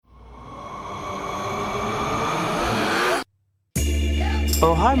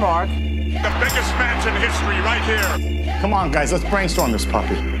Oh, hi, Mark. The biggest match in history right here. Come on, guys, let's brainstorm this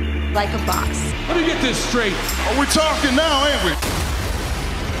puppy. Like a boss. Let me get this straight. Oh, we're talking now, ain't we?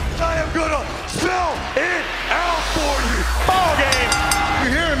 I am gonna spell it out for you. Ball game.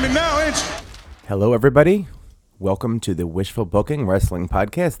 You're hearing me now, ain't you? Hello, everybody. Welcome to the Wishful Booking Wrestling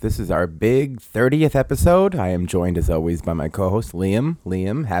Podcast. This is our big 30th episode. I am joined, as always, by my co-host, Liam.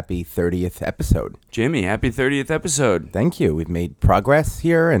 Liam, happy 30th episode. Jimmy, happy 30th episode. Thank you. We've made progress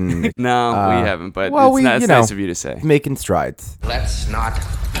here, and No, we haven't, but it's nice of you to say. Making strides. Let's not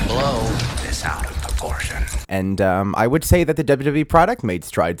blow this out of proportion. And I would say that the WWE product made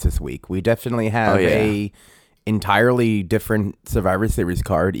strides this week. We definitely have a entirely different Survivor Series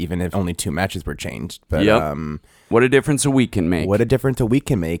card, even if only 2 matches were changed. But what a difference a week can make. What a difference a week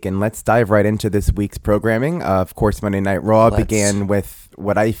can make. And let's dive right into this week's programming. Of course, Monday Night Raw began with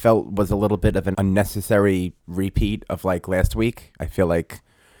what I felt was a little bit of an unnecessary repeat of like last week. I feel like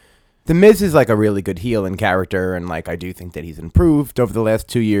The Miz is like a really good heel in character, and like I do think that he's improved over the last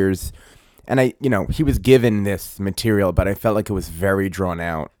 2 years. And he was given this material, but I felt like it was very drawn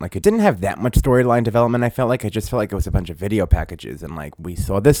out. Like it didn't have that much storyline development. I just felt like it was a bunch of video packages, and like we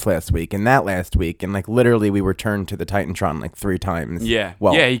saw this last week and that last week, and like literally we returned to the Titantron like 3 times. Yeah.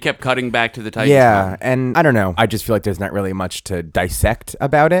 Well, he kept cutting back to the Titantron. Yeah, and I don't know. I just feel like there's not really much to dissect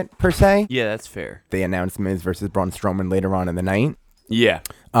about it per se. Yeah, that's fair. They announced Miz versus Braun Strowman later on in the night. Yeah.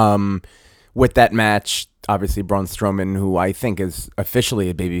 With that match, obviously Braun Strowman, who I think is officially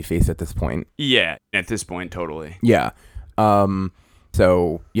a babyface at this point. Yeah, at this point, totally. Yeah.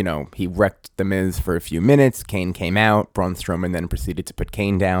 So, he wrecked The Miz for a few minutes. Kane came out. Braun Strowman then proceeded to put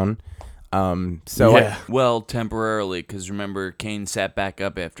Kane down. Well, temporarily, because remember, Kane sat back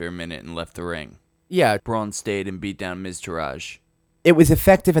up after a minute and left the ring. Yeah. Braun stayed and beat down Miz Taraj. It was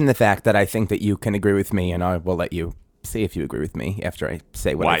effective in the fact that I think that you can agree with me, and I will let you see if you agree with me after I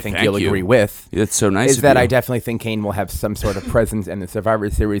say what I think you'll agree with. That's so nice is that I definitely think Kane will have some sort of presence in the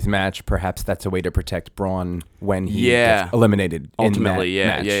Survivor Series match. Perhaps that's a way to protect Braun when he gets eliminated ultimately, in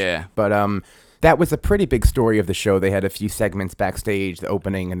that match. Yeah. But that was a pretty big story of the show. They had a few segments backstage, the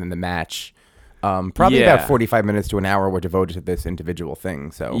opening and then the match. Probably about 45 minutes to an hour were devoted to this individual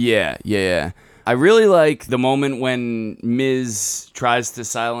thing. So Yeah. I really like the moment when Miz tries to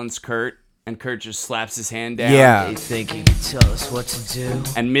silence Kurt. And Kurt just slaps his hand down. Yeah. They think you can tell us what to do.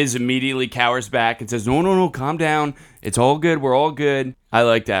 And Miz immediately cowers back and says, no, calm down. It's all good. We're all good. I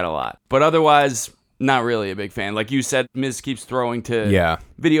like that a lot. But otherwise, not really a big fan. Like you said, Miz keeps throwing to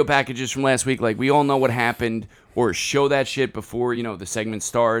video packages from last week. Like, we all know what happened. Or show that shit before, the segment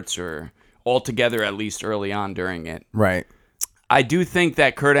starts. Or altogether, at least early on during it. Right. I do think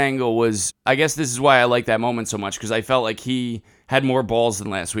that Kurt Angle was... I guess this is why I like that moment so much. Because I felt like he had more balls than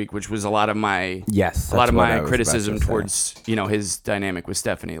last week, which was a lot of my criticism towards his dynamic with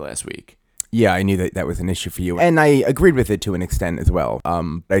Stephanie last week. Yeah, I knew that was an issue for you, and I agreed with it to an extent as well.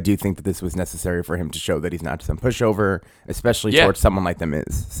 I do think that this was necessary for him to show that he's not some pushover, especially towards someone like The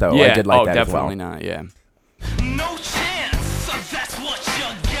Miz. So I did like that as well. Definitely not. Yeah. No chance. That's what you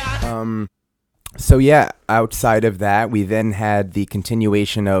got. So yeah, outside of that, we then had the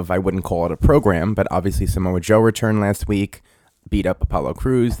continuation of, I wouldn't call it a program, but obviously Samoa Joe returned last week. Beat up Apollo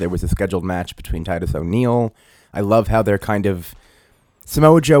Crews. There was a scheduled match between Titus O'Neil. I love how they're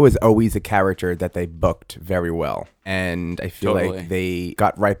Samoa Joe is always a character that they booked very well. And I feel like they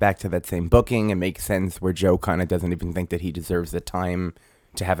got right back to that same booking. It makes sense where Joe kind of doesn't even think that he deserves the time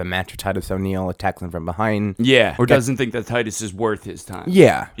to have a match with Titus O'Neil, attacks him from behind. Yeah, or doesn't think that Titus is worth his time.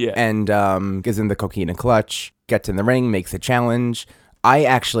 Yeah. And gives him the coquina clutch, gets in the ring, makes a challenge. I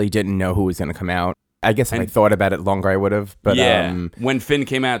actually didn't know who was going to come out. I guess if I thought about it longer, I would have. But when Finn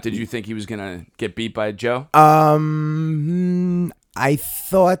came out, did you think he was gonna get beat by Joe? I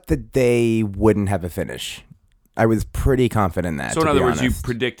thought that they wouldn't have a finish. I was pretty confident in that. So in other words, you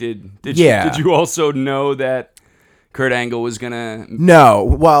predicted. Did you also know that Kurt Angle was gonna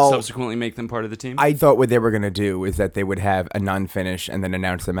subsequently make them part of the team? I thought what they were gonna do is that they would have a non-finish and then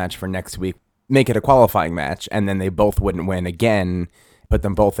announce the match for next week, make it a qualifying match, and then they both wouldn't win again. Put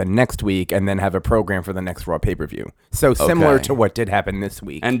them both in next week, and then have a program for the next Raw pay-per-view. So similar to what did happen this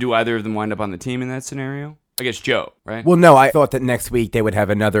week. And do either of them wind up on the team in that scenario? I guess Joe, right? Well, no, I thought that next week they would have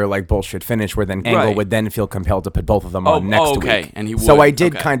another like bullshit finish where then Angle would then feel compelled to put both of them on next week. And he would. So I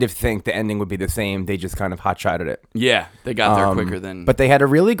did kind of think the ending would be the same. They just kind of hot-shotted it. Yeah, they got there quicker than... But they had a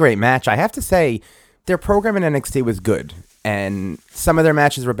really great match. I have to say, their program in NXT was good. And some of their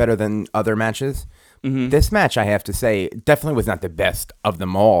matches were better than other matches. Mm-hmm. This match, I have to say, definitely was not the best of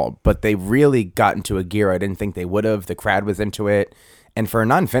them all, but they really got into a gear I didn't think they would have. The crowd was into it. And for a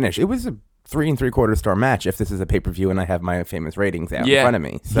non-finish, it was a 3 3/4 star match if this is a pay-per-view and I have my famous ratings out in front of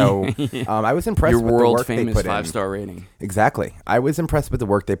me. So I was impressed with the work they put in. Your world famous 5-star rating. Exactly. I was impressed with the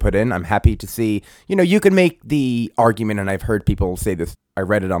work they put in. I'm happy to see, you can make the argument, and I've heard people say this, I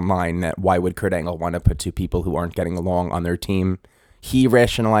read it online, that why would Kurt Angle want to put two people who aren't getting along on their team? He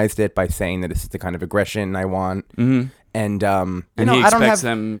rationalized it by saying that this is the kind of aggression I want. Mm-hmm. And he expects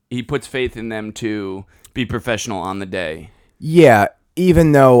them, he puts faith in them to be professional on the day. Yeah,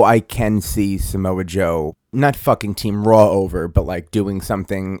 even though I can see Samoa Joe not fucking Team Raw over, but like doing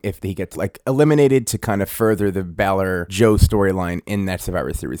something if he gets like eliminated to kind of further the Balor Joe storyline in that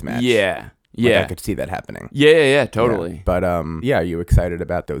Survivor Series match. Yeah. I could see that happening. Yeah, totally. Yeah. But are you excited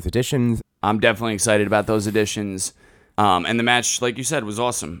about those additions? I'm definitely excited about those additions. And the match, like you said, was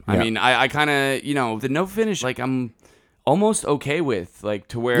awesome. Yeah. I mean, I kind of, the no finish, like I'm almost okay with, like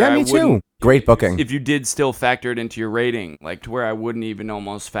to where me too. Great booking. If you did still factor it into your rating, like to where I wouldn't even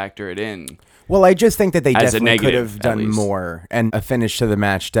almost factor it in. Well, I just think that they definitely could have done more. And a finish to the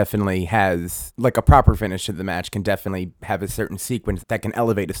match definitely has, like a proper finish to the match can definitely have a certain sequence that can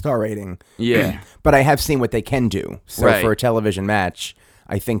elevate a star rating. Yeah. But I have seen what they can do. So for a television match,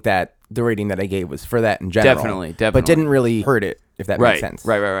 I think that the rating that I gave was for that in general. Definitely. But didn't really hurt it, if that makes sense.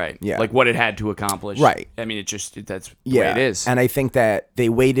 Right. Yeah. Like what it had to accomplish. Right. I mean, that's the way it is. And I think that they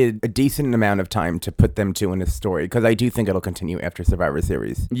waited a decent amount of time to put them two in a story, because I do think it'll continue after Survivor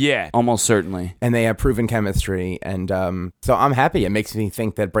Series. Yeah, almost certainly. And they have proven chemistry. And so I'm happy. It makes me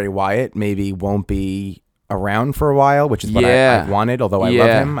think that Bray Wyatt maybe won't be around for a while, which is what I wanted, although I love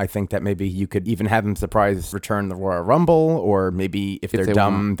him. I think that maybe you could even have him return the Royal Rumble, or maybe if they're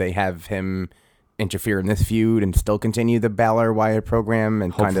dumb, they have him interfere in this feud and still continue the Balor Wyatt program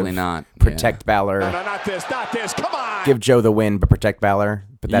and hopefully not protect Balor. No, not this, come on! Give Joe the win, but protect Balor.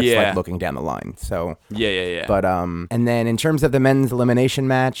 But that's like looking down the line. So yeah. But and then in terms of the men's elimination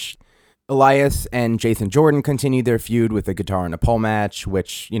match, Elias and Jason Jordan continued their feud with a guitar and a pole match,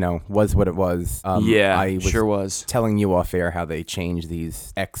 which, was what it was. I was telling you off air how they change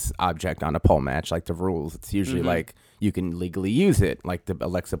these X object on a pole match, like the rules. It's usually like you can legally use it, like the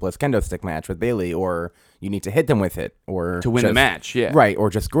Alexa Bliss kendo stick match with Bayley, or you need to hit them with it, or to win the match, right, or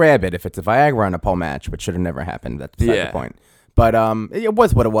just grab it if it's a Viagra on a pole match, which should have never happened. That's beside the point. But it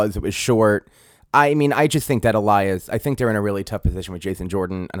was what it was. It was short. I mean, I just think that Elias, I think they're in a really tough position with Jason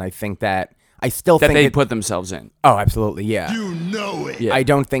Jordan, and I think that they put themselves in. Oh, absolutely, yeah. You know it. Yeah. I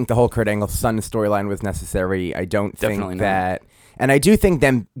don't think the whole Kurt Angle son storyline was necessary. I don't Definitely think that. And I do think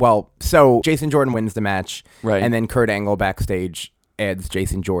them, so Jason Jordan wins the match, right? And then Kurt Angle backstage adds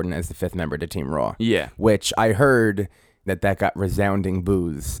Jason Jordan as the 5th member to Team Raw. Yeah. Which I heard that got resounding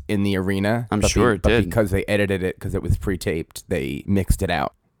boos in the arena. I'm sure it did. But because they edited it, because it was pre-taped, they mixed it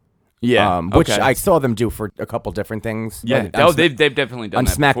out. Yeah, which I saw them do for a couple different things. Yeah, they've definitely done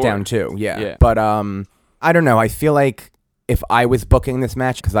that on SmackDown too. Yeah, but I don't know. I feel like if I was booking this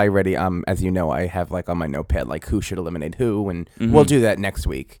match, because I already as you know, I have like on my notepad like who should eliminate who, and we'll do that next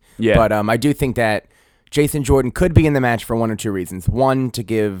week. Yeah, but I do think that Jason Jordan could be in the match for one or two reasons. One, to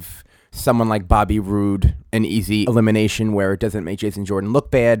give someone like Bobby Roode an easy elimination where it doesn't make Jason Jordan look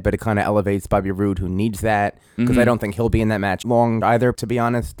bad, but it kind of elevates Bobby Roode, who needs that, because I don't think he'll be in that match long either, to be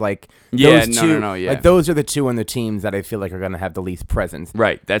honest. Like, those two, like those are the two on the teams that I feel like are going to have the least presence.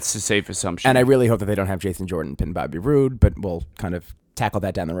 Right, that's a safe assumption. And I really hope that they don't have Jason Jordan pin Bobby Roode, but we'll kind of tackle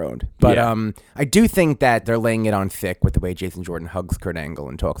that down the road. But I do think that they're laying it on thick with the way Jason Jordan hugs Kurt Angle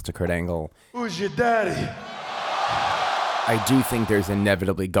and talks to Kurt Angle. Who's your daddy? I do think there's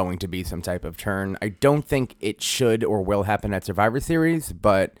inevitably going to be some type of turn. I don't think it should or will happen at Survivor Series,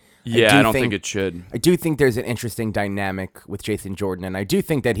 but I don't think it should. I do think there's an interesting dynamic with Jason Jordan, and I do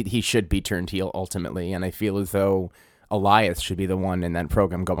think that he should be turned heel ultimately, and I feel as though Elias should be the one in that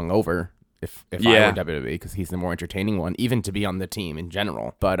program going over if I were WWE, because he's the more entertaining one, even to be on the team in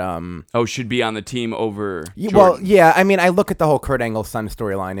general. But should be on the team over Jordan. Well, yeah, I mean, I look at the whole Kurt Angle son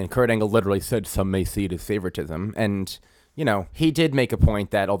storyline, and Kurt Angle literally said some may see it as favoritism, and he did make a point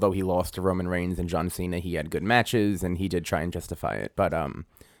that although he lost to Roman Reigns and John Cena, he had good matches, and he did try and justify it. But, I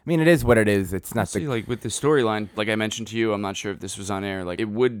mean, it is what it is. It's not like with the storyline, like I mentioned to you, I'm not sure if this was on air, like it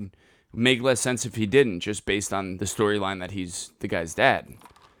would make less sense if he didn't, just based on the storyline that he's the guy's dad.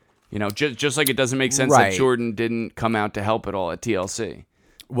 Just like it doesn't make sense that Jordan didn't come out to help at all at TLC.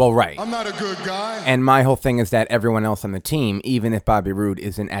 Well, right. I'm not a good guy. And my whole thing is that everyone else on the team, even if Bobby Roode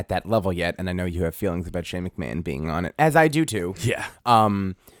isn't at that level yet, and I know you have feelings about Shane McMahon being on it, as I do too. Yeah.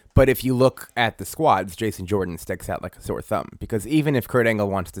 But if you look at the squads, Jason Jordan sticks out like a sore thumb, because even if Kurt Angle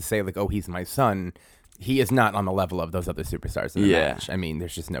wants to say like, oh, he's my son, he is not on the level of those other superstars in the match. I mean,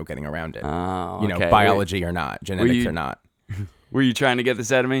 there's just no getting around it. Oh, okay. Biology or not, genetics or not. Were you trying to get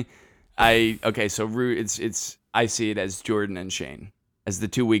this out of me? I see it as Jordan and Shane as the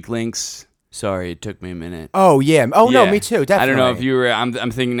 2 weak links. Sorry, it took me a minute. Oh yeah. Oh no, me too. Definitely. I don't know if you were. I'm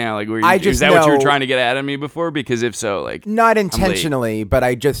thinking now. Like, is that know, what you were trying to get at me before? Because if so, like, not intentionally, but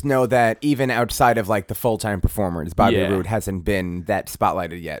I just know that even outside of like the full-time performers, Bobby Roode hasn't been that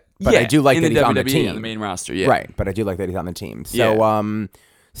spotlighted yet. But I do like that he's on the team, on the main roster. Yeah, right. But I do like that he's on the team. So,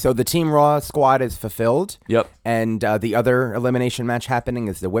 so the Team Raw squad is fulfilled. Yep. And the other elimination match happening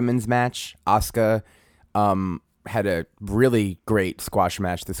is the women's match. Asuka had a really great squash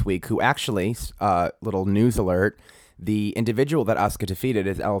match this week, who actually, little news alert, the individual that Asuka defeated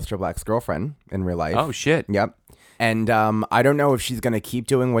is Aleister Black's girlfriend in real life. Oh, shit. Yep. And I don't know if she's going to keep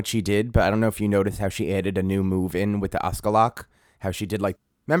doing what she did, but I don't know if you noticed how she added a new move in with the Asuka lock, how she did like,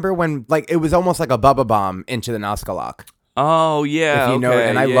 remember when like it was almost like a Bubba Bomb into the Asuka lock. Oh, yeah. If you know it,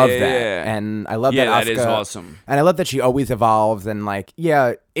 and I love that. Yeah. And I love that Asuka. That is awesome. And I love that she always evolves. And, like,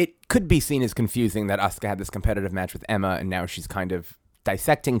 it could be seen as confusing that Asuka had this competitive match with Emma, and now she's kind of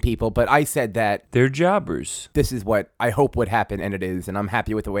dissecting people. But I said that they're jobbers. This is what I hope would happen, and it is. And I'm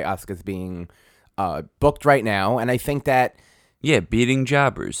happy with the way Asuka's being booked right now. And I think that... Yeah, beating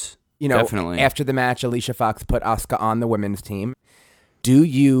jobbers. You know, definitely. After the match, Alicia Fox put Asuka on the women's team. Do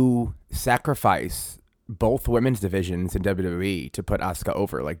you sacrifice both women's divisions in WWE to put Asuka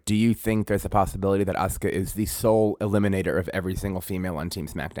over? Like, do you think there's a possibility that Asuka is the sole eliminator of every single female on Team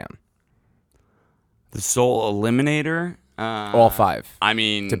SmackDown? The sole eliminator? All 5. I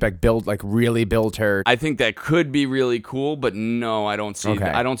mean, to really build her. I think that could be really cool, but no, I don't see.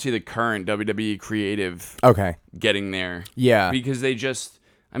 I don't see the current WWE creative. Getting there. Yeah, because they just.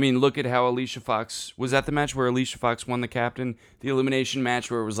 I mean, look at how Alicia Fox was at the match where Alicia Fox won the captain, the elimination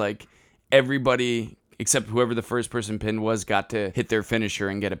match where it was like everybody except whoever the first person pinned was got to hit their finisher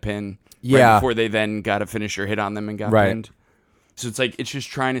and get a pin. Yeah. Right before they then got a finisher hit on them and got pinned. So it's like, it's just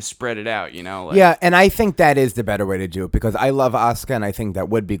trying to spread it out, you know? Like, yeah, and I think that is the better way to do it because I love Asuka and I think that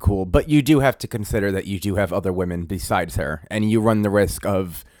would be cool. But you do have to consider that you do have other women besides her. And you run the risk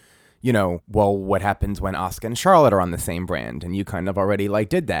of, you know, well, what happens when Asuka and Charlotte are on the same brand? And you kind of already like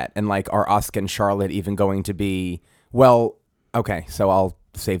did that. And like, are Asuka and Charlotte even going to be, well, okay, so I'll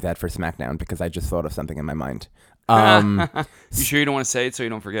save that for SmackDown because I just thought of something in my mind. You sure you don't want to say it so you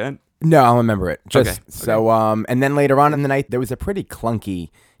don't forget? No, I'll remember it. Okay. So, and then later on in the night, there was a pretty clunky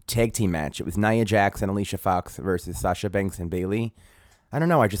tag team match. It was Nia Jax and Alicia Fox versus Sasha Banks and Bayley. I don't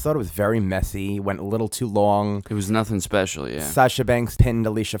know. I just thought it was very messy. Went a little too long. It was nothing special, yeah. Sasha Banks pinned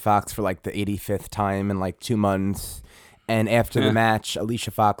Alicia Fox for like the 85th time in like 2 months. And after the match,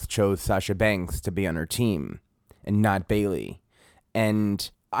 Alicia Fox chose Sasha Banks to be on her team and not Bayley. And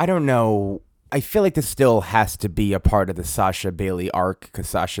I don't know. I feel like this still has to be a part of the Sasha Bayley arc because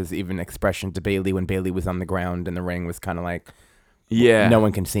Sasha's even expression to Bayley when Bayley was on the ground in the ring was kind of like, yeah, no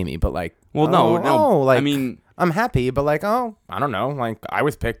one can see me, but like, well, no, like, I mean, I'm happy, but like, oh, I don't know, like I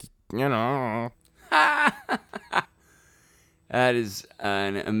was picked, you know. That is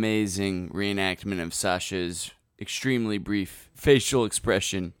an amazing reenactment of Sasha's extremely brief facial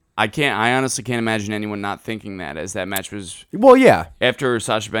expression. I honestly can't imagine anyone not thinking that as that match was. Well, yeah. After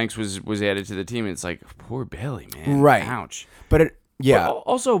Sasha Banks was added to the team, it's like, poor Bayley, man. Right. Ouch. But yeah. But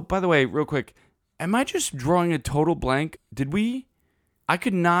also, by the way, real quick, am I just drawing a total blank? I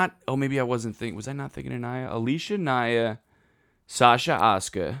could not. Oh, maybe I wasn't thinking. Was I not thinking of Nia? Alicia, Nia, Sasha,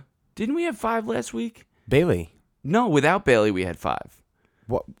 Asuka. Didn't we have 5 last week? Bayley. No, without Bayley, we had 5.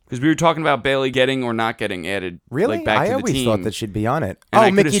 What? Because we were talking about Bayley getting or not getting added. Really? Like, back I to always the team. thought that she'd be on it.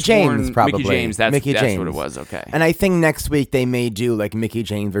 And Mickie James, probably. Mickie James, that's Mickie James. what it was, okay. And I think next week they may do like Mickie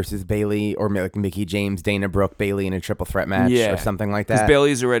James versus Bayley or like Mickie James, Dana Brooke, Bayley in a triple threat match or something like that. Because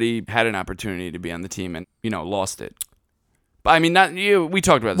Bayley's already had an opportunity to be on the team and, lost it. But I mean, not you. We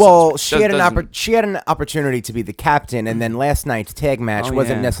talked about this. Well, she had an opportunity to be the captain, and then last night's tag match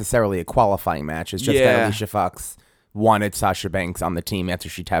wasn't necessarily a qualifying match. It's just that Alicia Fox wanted Sasha Banks on the team after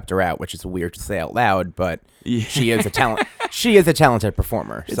she tapped her out, which is weird to say out loud, but she is a talent. She is a talented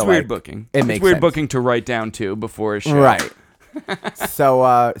performer. It's weird booking. It's makes weird sense. Booking to write down too before a show. Right.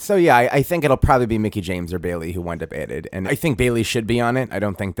 So yeah, I think it'll probably be Mickie James or Bayley who wind up added, and I think Bayley should be on it. I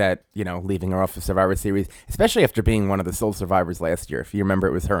don't think that leaving her off of Survivor Series, especially after being one of the sole survivors last year. If you remember,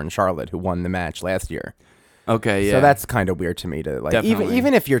 it was her and Charlotte who won the match last year. Okay, yeah. So that's kind of weird to me to like.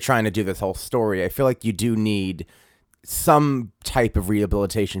 Even if you're trying to do this whole story, I feel like you do need some type of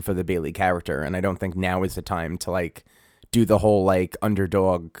rehabilitation for the Bayley character, and I don't think now is the time to like do the whole like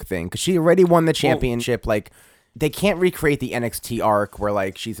underdog thing because she already won the championship. Like they can't recreate the NXT arc where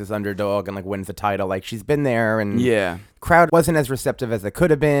like she's this underdog and like wins the title. Like she's been there, and crowd wasn't as receptive as it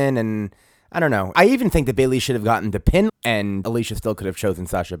could have been, and I don't know. I even think that Bayley should have gotten the pin, and Alicia still could have chosen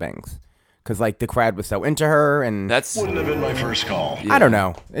Sasha Banks. Because, like, the crowd was so into her, and... Wouldn't have been my first call. I don't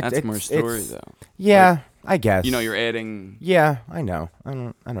know. That's more story, though. Yeah, like, I guess. You know, you're adding... Yeah, I know. I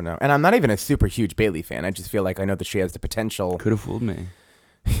don't know. And I'm not even a super huge Bayley fan. I just feel like I know that she has the potential. Could have fooled me.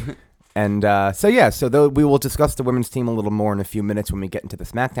 And so we will discuss the women's team a little more in a few minutes when we get into the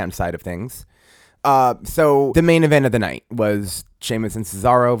SmackDown side of things. So the main event of the night was Sheamus and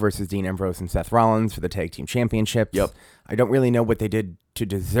Cesaro versus Dean Ambrose and Seth Rollins for the tag team championships. Yep. I don't really know what they did to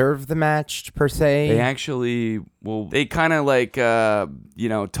deserve the match per se. They actually, they kind of like,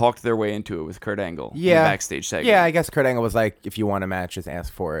 talked their way into it with Kurt Angle. In the backstage segment. Yeah, I guess Kurt Angle was like, if you want a match, just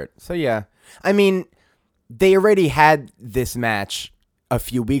ask for it. So yeah, I mean, they already had this match a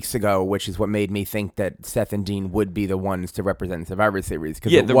few weeks ago, which is what made me think that Seth and Dean would be the ones to represent Survivor Series,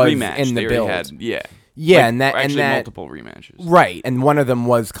 because it the was rematch in the build. And that multiple rematches, right? And one of them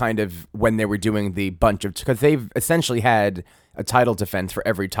was kind of when they were doing the bunch of, because they've essentially had a title defense for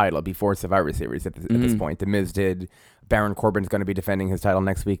every title before Survivor Series at this point. The Miz did. Baron Corbin's going to be defending his title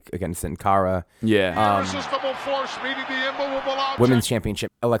next week against Sin Cara. Yeah. Irresistible force meeting the immovable object. Women's Championship,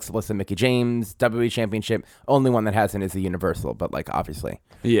 Alexa Bliss and Mickie James. WWE Championship, only one that hasn't is the Universal, but like obviously.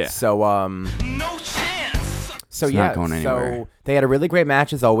 Yeah. So No chance. So it's not going anywhere. So they had a really great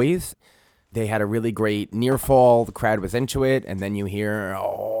match as always. They had a really great near fall. The crowd was into it, and then you hear,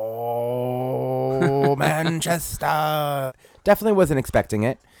 "Oh, Manchester!" Definitely wasn't expecting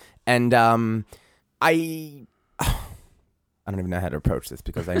it, and I don't even know how to approach this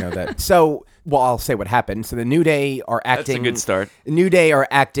because I know that. I'll say what happened. So the New Day are acting. That's a good start. The New Day are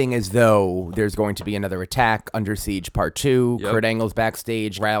acting as though there's going to be another attack, Under Siege Part 2. Yep. Kurt Angle's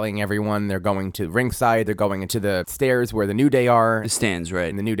backstage, rallying everyone. They're going to ringside. They're going into the stairs where the New Day are. The stands, right.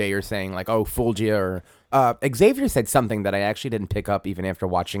 And the New Day are saying, like, oh, fooled you. Or Xavier said something that I actually didn't pick up even after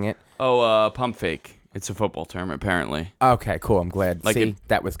watching it. Pump fake. It's a football term, apparently. Okay, cool. I'm glad. Like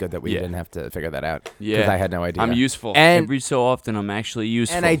that was good that we didn't have to figure that out. Yeah. Because I had no idea. I'm useful. And every so often, I'm actually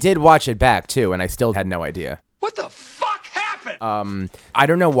useful. And I did watch it back, too, and I still had no idea. What the fuck happened? I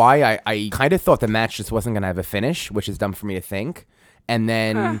don't know why. I kind of thought the match just wasn't going to have a finish, which is dumb for me to think. And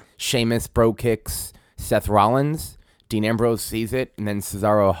then Sheamus bro kicks Seth Rollins. Dean Ambrose sees it, and then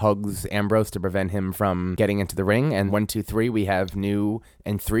Cesaro hugs Ambrose to prevent him from getting into the ring. And 1, 2, 3, we have new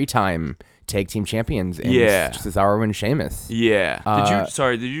and 3-time tag team champions in Cesaro and Sheamus. Yeah.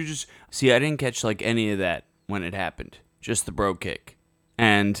 Did you just see? I didn't catch like any of that when it happened. Just the bro kick,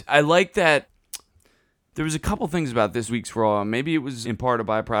 and I like that. There was a couple things about this week's Raw. Maybe it was in part a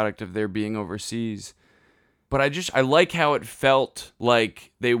byproduct of their being overseas. But I like how it felt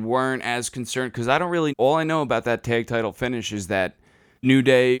like they weren't as concerned, because all I know about that tag title finish is that New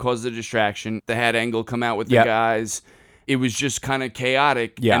Day caused the distraction. They had Angle come out with the guys. It was just kind of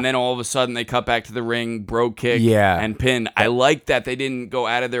chaotic. Yeah. And then all of a sudden they cut back to the ring, bro kick, and pin. I like that they didn't go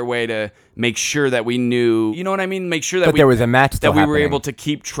out of their way to make sure that we knew, you know what I mean? Make sure that there was a match that we were able to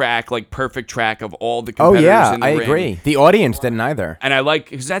keep track, like perfect track of all the competitors in the ring. I agree. The audience didn't either. And I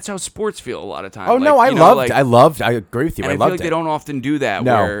because that's how sports feel a lot of times. Oh, no, I agree with you. I feel like they don't often do that.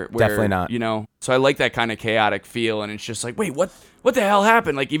 No, where, definitely not. You know, so I like that kind of chaotic feel, and it's just like, wait, what the hell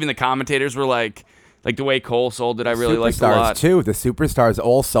happened? Like, even the commentators were like the way Cole sold it, I really liked a lot. Too. The superstars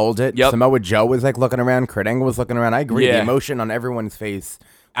all sold it. Yep. Samoa Joe was like looking around. Kurt Angle was looking around. I agree. The emotion on everyone's face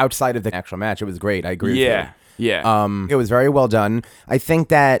outside of the actual match, it was great. I agree with you. Yeah. It was very well done. I think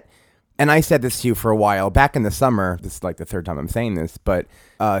that, and I said this to you for a while, back in the summer, this is like the third time I'm saying this, but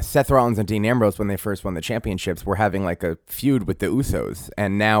Seth Rollins and Dean Ambrose, when they first won the championships, were having like a feud with the Usos.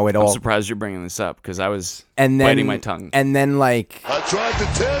 And now I'm surprised you're bringing this up, because I was biting my tongue. And then like... I tried to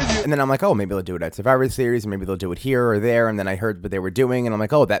tell you. And then I'm like, oh, maybe they'll do it at Survivor Series, or maybe they'll do it here or there. And then I heard what they were doing, and I'm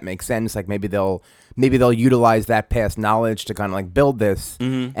like, oh, that makes sense. Like maybe they'll utilize that past knowledge to kind of like build this.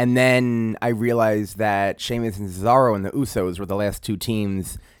 Mm-hmm. And then I realized that Sheamus and Cesaro and the Usos were the last two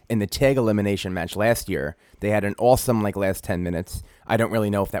teams in the tag elimination match last year. They had an awesome like last 10 minutes. I don't really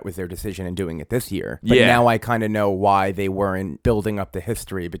know if that was their decision in doing it this year. But now I kind of know why they weren't building up the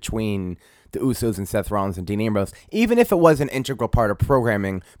history between the Usos and Seth Rollins and Dean Ambrose, even if it was an integral part of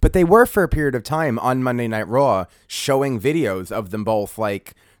programming. But they were for a period of time on Monday Night Raw showing videos of them both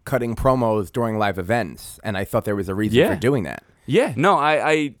like cutting promos during live events. And I thought there was a reason for doing that. Yeah. No,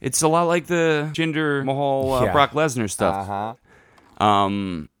 I it's a lot like the Jinder Mahal Brock Lesnar stuff.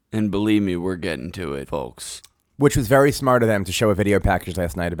 Uh-huh. And believe me, we're getting to it, folks. Which was very smart of them to show a video package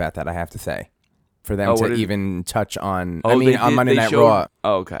last night about that, I have to say. For them to even touch on, on Monday Night Raw.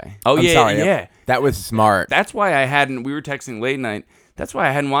 Oh, okay. Oh, I'm sorry, that was smart. That's why we were texting late night. That's why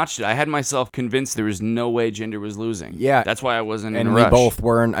I hadn't watched it. I had myself convinced there was no way Jinder was losing. Yeah. That's why I wasn't in a And rush. we both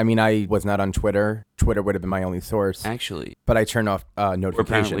weren't. I mean, I was not on Twitter. Twitter would have been my only source. Actually. But I turned off notifications.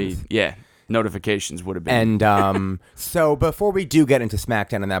 Apparently, yeah. Notifications would have been. And so before we do get into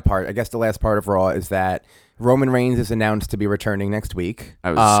SmackDown and that part, I guess the last part of Raw is that Roman Reigns is announced to be returning next week.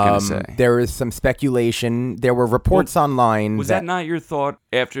 I was going to say. There is some speculation. There were reports online. Was that not your thought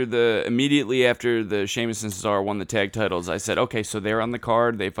immediately after the Sheamus and Cesaro won the tag titles? I said, okay, so they're on the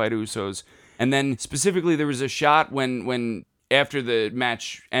card. They fight Usos. And then specifically there was a shot when after the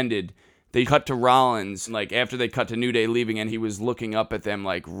match ended, they cut to Rollins, like after they cut to New Day leaving, and he was looking up at them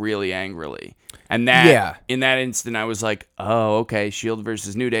like really angrily. And in that instant, I was like, oh, okay, Shield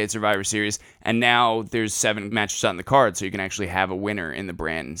versus New Day at Survivor Series. And now there's 7 matches on the card, so you can actually have a winner in the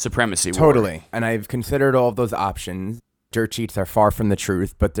brand supremacy war. Totally. And I've considered all of those options. Dirt sheets are far from the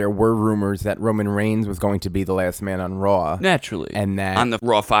truth, but there were rumors that Roman Reigns was going to be the last man on Raw. Naturally. And that on the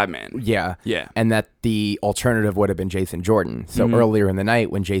Raw 5-man. Yeah. Yeah. And that the alternative would have been Jason Jordan. So earlier in the night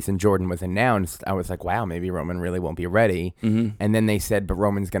when Jason Jordan was announced, I was like, wow, maybe Roman really won't be ready. And then they said, but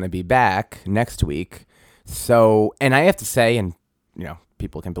Roman's going to be back next week. So, and I have to say, and you know,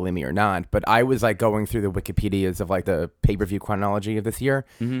 people can believe me or not, but I was like going through the Wikipedias of like the pay-per-view chronology of this year,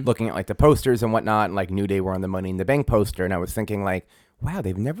 looking at like the posters and whatnot, and like New Day were on the Money in the Bank poster, and I was thinking like, wow,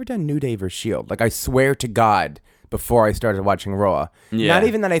 they've never done New Day versus Shield. Like I swear to God, before I started watching Raw, not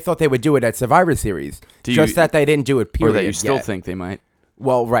even that I thought they would do it at Survivor Series, just that they didn't do it. Period. Or that you still yet. think they might.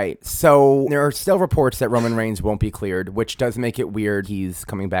 Well, right. So there are still reports that Roman Reigns won't be cleared, which does make it weird. He's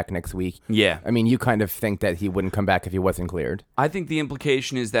coming back next week. Yeah. I mean, you kind of think that he wouldn't come back if he wasn't cleared. I think the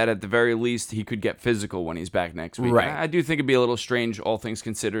implication is that at the very least he could get physical when he's back next week. Right. I do think it'd be a little strange, all things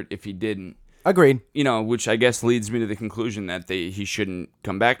considered, if he didn't. Agreed. You know, which I guess leads me to the conclusion that he shouldn't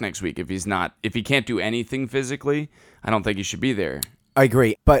come back next week if he can't do anything physically. I don't think he should be there. I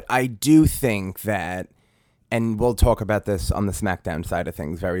agree. But I do think that, and we'll talk about this on the SmackDown side of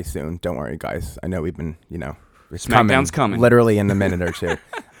things very soon. Don't worry, guys. I know we've been, SmackDown's coming. Literally in a minute or two.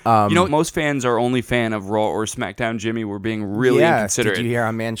 Most fans are only fan of Raw or SmackDown. Jimmy, we're being really inconsiderate. Did you hear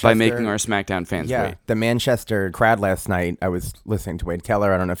on Manchester? By making our SmackDown fans wait. The Manchester crowd last night, I was listening to Wade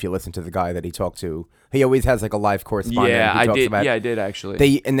Keller. I don't know if you listened to the guy that he talked to. He always has like a live correspondent. Yeah, I did. I did actually.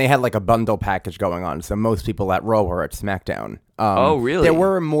 They had like a bundle package going on, so most people at Raw were at SmackDown. Oh, really? There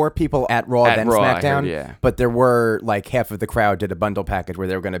were more people at Raw than Raw, SmackDown, but there were like half of the crowd did a bundle package where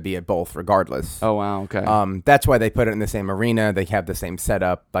they were going to be at both regardless. Oh, wow, okay. That's why they put it in the same arena. They have the same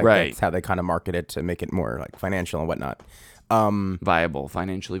setup. Like, right. That's how they kind of market it to make it more like financial and whatnot.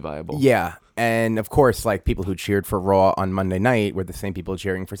 Financially viable. Yeah, and of course, like people who cheered for Raw on Monday night were the same people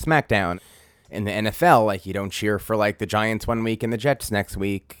cheering for SmackDown. In the NFL, like you don't cheer for like the Giants one week and the Jets next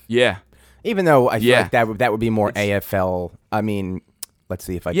week. Yeah. Even though I feel like that would be more AFL. I mean, let's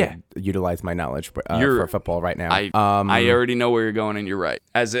see if I can utilize my knowledge for football right now. I already know where you're going, and you're right.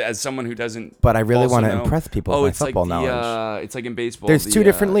 As someone who doesn't, but I really want to impress people with my football knowledge. It's like in baseball. There's two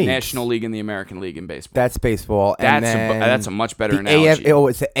different leagues: National League and the American League in baseball. That's baseball. That's a much better analogy.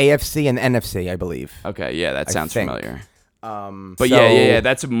 It's the AFC and NFC, I believe. Okay, yeah, that sounds familiar. But so, yeah,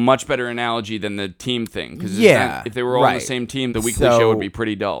 that's a much better analogy than the team thing. Because if they were all on the same team, the weekly show would be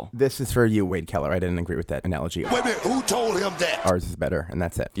pretty dull. This is for you, Wade Keller. I didn't agree with that analogy. Wait a minute, who told him that? Ours is better, and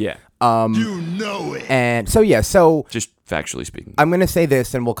that's it. Yeah. You know it. And so just factually speaking, I'm going to say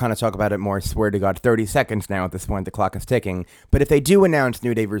this, and we'll kind of talk about it more. Swear to God, 30 seconds now. At this point, the clock is ticking. But if they do announce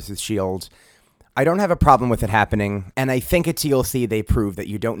New Day versus Shield, I don't have a problem with it happening, and I think at TLC they prove that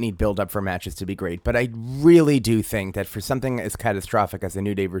you don't need build-up for matches to be great, but I really do think that for something as catastrophic as a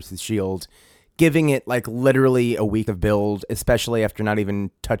New Day versus Shield, giving it like literally a week of build, especially after not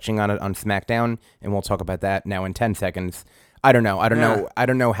even touching on it on SmackDown, and we'll talk about that now in 10 seconds. I don't know. I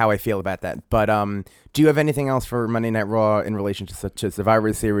don't know how I feel about that. But do you have anything else for Monday Night Raw in relation to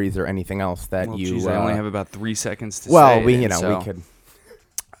Survivor Series or anything else that you... I only have about 3 seconds to say. Well, we could...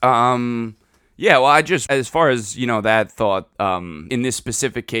 Yeah, well, as far as, that thought, in this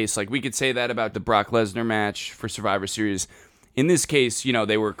specific case, like, we could say that about the Brock Lesnar match for Survivor Series. In this case,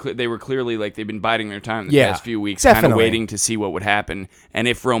 they were clearly, like, they've been biding their time the past few weeks, kind of waiting to see what would happen, and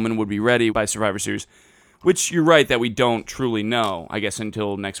if Roman would be ready by Survivor Series, which you're right that we don't truly know. I guess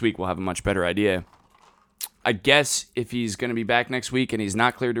until next week we'll have a much better idea. I guess if he's going to be back next week and he's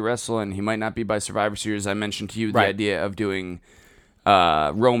not cleared to wrestle and he might not be by Survivor Series, I mentioned to you the idea of doing...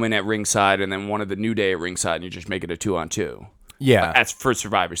 Roman at ringside and then one of the New Day at ringside, and you just make it a 2-on-2. Yeah. That's for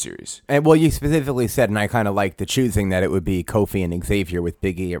Survivor Series. And well, you specifically said, and I kind of like the choosing that it would be Kofi and Xavier with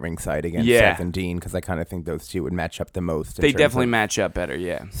Big E at ringside against Seth and Dean, because I kind of think those two would match up the most. They definitely match up better,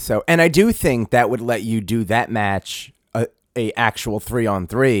 yeah. So, and I do think that would let you do that match a actual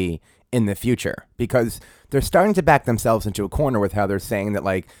 3-on-3 in the future, because they're starting to back themselves into a corner with how they're saying that,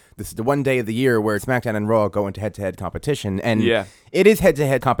 like, this is the one day of the year where SmackDown and Raw go into head-to-head competition. And it is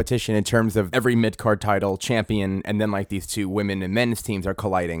head-to-head competition in terms of every mid-card title champion, and then, like, these two women and men's teams are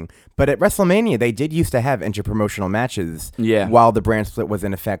colliding. But at WrestleMania, they did used to have interpromotional matches while the brand split was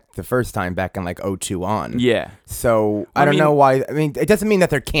in effect the first time back in, like, 2002 on. Yeah. So, I don't know why. I mean, it doesn't mean that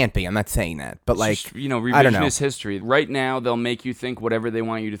there can't be. I'm not saying that. But, like, just, revisionist history. Right now, they'll make you think whatever they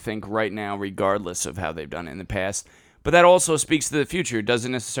want you to think right now, regardless of how they've done it in the past. But that also speaks to the future. It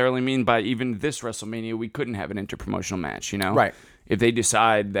doesn't necessarily mean by even this WrestleMania we couldn't have an interpromotional match, Right. If they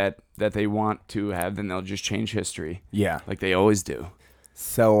decide that they want to have, then they'll just change history. Yeah. Like they always do.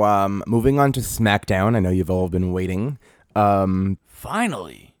 So, moving on to SmackDown. I know you've all been waiting.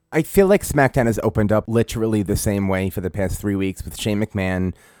 Finally. I feel like SmackDown has opened up literally the same way for the past 3 weeks with Shane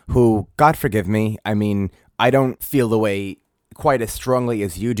McMahon, who, God forgive me, I mean, I don't feel the way quite as strongly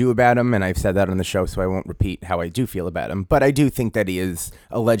as you do about him, and I've said that on the show, so I won't repeat how I do feel about him, but I do think that he is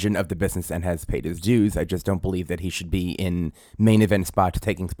a legend of the business and has paid his dues. I just don't believe that he should be in main event spots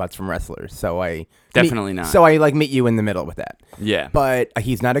taking spots from wrestlers. So I definitely not. So I meet you in the middle with that. Yeah. But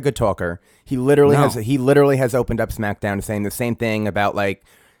he's not a good talker. He literally has opened up SmackDown saying the same thing about, like,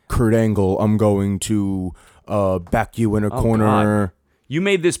 Kurt Angle, I'm going to back you in a corner. God. You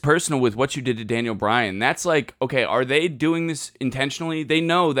made this personal with what you did to Daniel Bryan. That's like, okay, are they doing this intentionally? They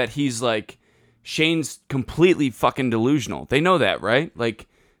know that he's like, Shane's completely fucking delusional. They know that, right? Like,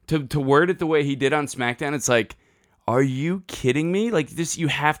 to word it the way he did on SmackDown, it's like, are you kidding me? Like, this, you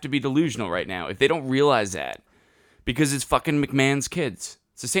have to be delusional right now. If they don't realize that, because it's fucking McMahon's kids.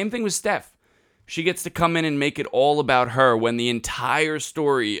 It's the same thing with Steph. She gets to come in and make it all about her when the entire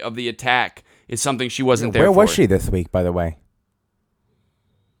story of the attack is something she wasn't there for. Where was she this week, by the way?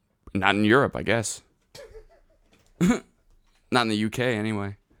 Not in Europe, I guess. Not in the UK,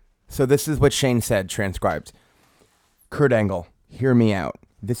 anyway. So this is what Shane said, transcribed. Kurt Angle, hear me out.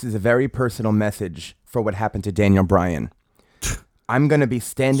 This is a very personal message for what happened to Daniel Bryan. I'm going to be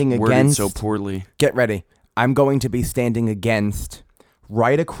standing against... so poorly. Get ready. I'm going to be standing against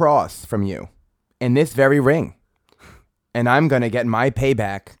right across from you in this very ring. And I'm going to get my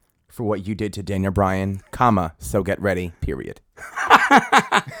payback for what you did to Daniel Bryan, so get ready, period.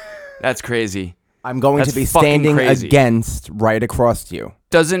 That's crazy. I'm going to be standing against right across you.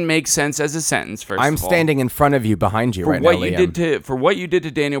 Doesn't make sense as a sentence, first of all. I'm standing in front of you, behind you right now, Liam. For what you did to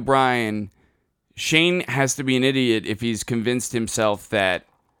Daniel Bryan, Shane has to be an idiot if he's convinced himself that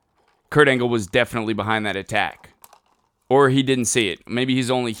Kurt Angle was definitely behind that attack. Or he didn't see it. Maybe he's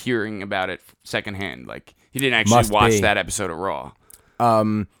only hearing about it secondhand. Like, he didn't actually watch that episode of Raw.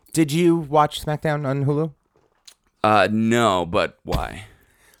 Did you watch SmackDown on Hulu? No, but why?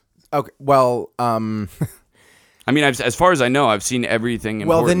 Okay, well, I mean, as far as I know, I've seen everything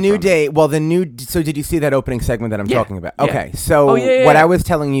important. So did you see that opening segment that I'm talking about? Yeah. Okay, so what I was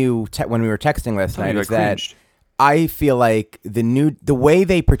telling you when we were texting last night is that I feel like the way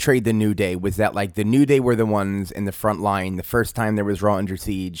they portrayed the New Day was that, like, the New Day were the ones in the front line the first time there was Raw Under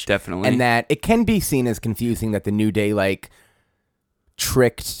Siege. Definitely. And that it can be seen as confusing that the New Day, like,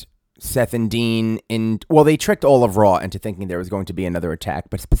 tricked Seth and Dean they tricked all of Raw into thinking there was going to be another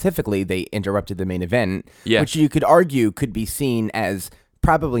attack, but specifically they interrupted the main event, which you could argue could be seen as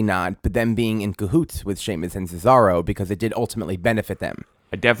probably not, but them being in cahoots with Sheamus and Cesaro because it did ultimately benefit them.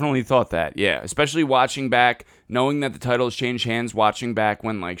 I definitely thought that, yeah. Especially watching back, knowing that the titles changed hands, watching back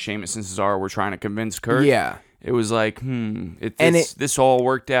when, like, Sheamus and Cesaro were trying to convince Kurt. Yeah. It was like, this all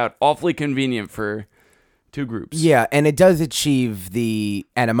worked out awfully convenient for two groups. Yeah, and it does achieve the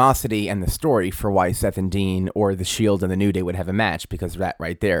animosity and the story for why Seth and Dean or the Shield and the New Day would have a match, because that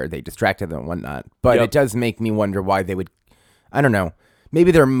right there, they distracted them and whatnot. But it does make me wonder why they would, I don't know,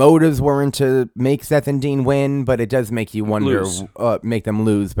 maybe their motives weren't to make Seth and Dean win, but it does make you wonder, make them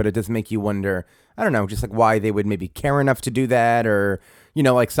lose, but it does make you wonder, I don't know, just like why they would maybe care enough to do that, or, you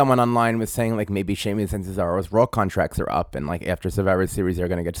know, like someone online was saying, like, maybe Sheamus and Cesaro's Raw contracts are up, and, like, after Survivor Series they're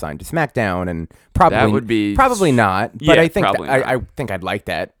going to get signed to SmackDown, and probably not, but I think I think I'd like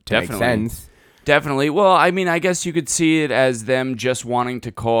that to make sense. Definitely. Well, I mean, I guess you could see it as them just wanting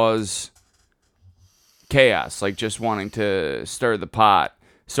to cause chaos, like just wanting to stir the pot.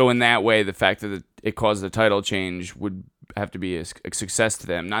 So in that way, the fact that it caused the title change would have to be a success to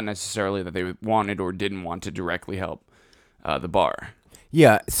them, not necessarily that they wanted or didn't want to directly help the bar.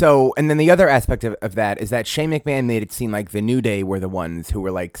 Yeah, so, and then the other aspect of that is that Shane McMahon made it seem like the New Day were the ones who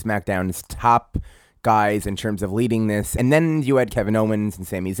were, like, SmackDown's top guys in terms of leading this. And then you had Kevin Owens and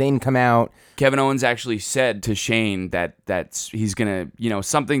Sami Zayn come out. Kevin Owens actually said to Shane that he's going to,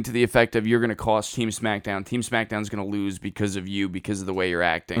 something to the effect of, you're going to cost Team SmackDown. Team SmackDown's going to lose because of you, because of the way you're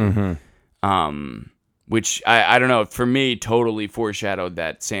acting. Which, I don't know, for me, totally foreshadowed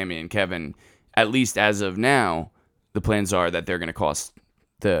that Sami and Kevin, at least as of now, the plans are that they're going to cost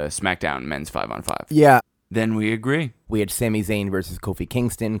the SmackDown men's 5-on-5. Yeah. Then we agree. We had Sami Zayn versus Kofi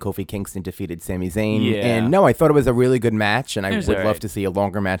Kingston. Kofi Kingston defeated Sami Zayn. Yeah. And no, I thought it was a really good match, and I would love to see a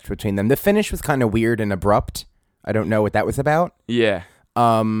longer match between them. The finish was kind of weird and abrupt. I don't know what that was about. Yeah.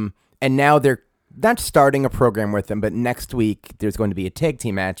 And now they're not starting a program with them, but next week there's going to be a tag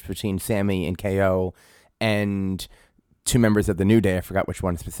team match between Sami and KO and two members of the New Day. I forgot which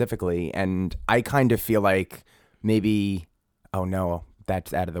one specifically. And I kind of feel like maybe, oh no,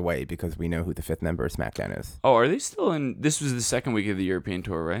 that's out of the way because we know who the fifth member of SmackDown is. Oh, are they still in? This was the second week of the European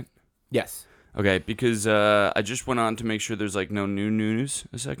tour, right? Yes. Okay, because I just went on to make sure there's no new news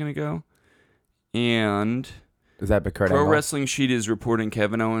a second ago. And is that Kurt Pro Angle? Wrestling Sheet is reporting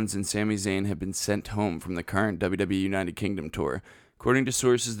Kevin Owens and Sami Zayn have been sent home from the current WWE United Kingdom tour. According to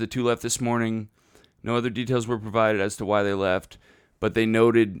sources, the two left this morning. No other details were provided as to why they left, but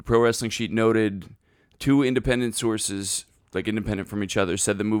Pro Wrestling Sheet noted two independent sources, independent from each other,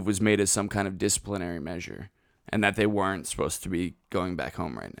 said the move was made as some kind of disciplinary measure and that they weren't supposed to be going back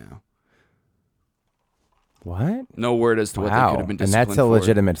home right now. What? No word as to what they could have been disciplined for. And that's a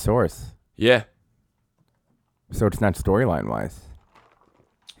legitimate source. Yeah. So it's not storyline-wise.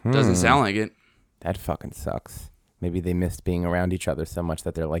 Doesn't sound like it. That fucking sucks. Maybe they missed being around each other so much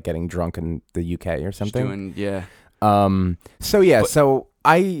that they're getting drunk in the UK or something. So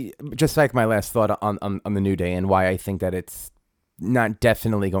I just like my last thought on the New Day and why I think that it's not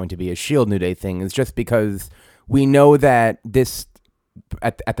definitely going to be a Shield New Day thing is just because we know that this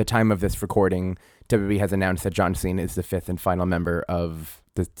at the time of this recording, WWE has announced that John Cena is the fifth and final member of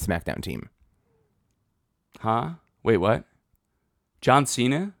the SmackDown team. Huh? Wait, what? John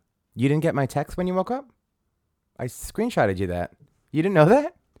Cena? You didn't get my text when you woke up? I screenshotted you that. You didn't know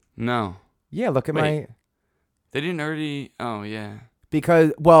that? No. Yeah, look at my... They didn't already... Oh, yeah.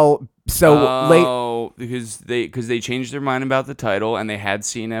 Because, well, so late... Oh, because they changed their mind about the title, and they had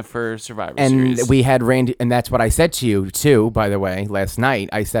Cena for Survivor Series. And we had Randy... And that's what I said to you, too, by the way, last night.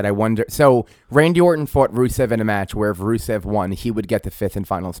 I said, I wonder... So, Randy Orton fought Rusev in a match where if Rusev won, he would get the fifth and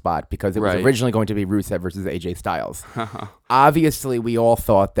final spot because it was originally going to be Rusev versus AJ Styles. Obviously, we all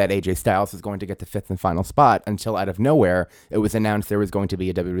thought that AJ Styles was going to get the fifth and final spot until out of nowhere, it was announced there was going to be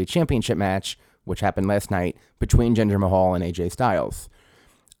a WWE Championship match, which happened last night, between Jinder Mahal and AJ Styles.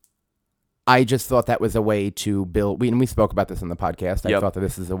 I just thought that was a way to build... We spoke about this on the podcast. I thought that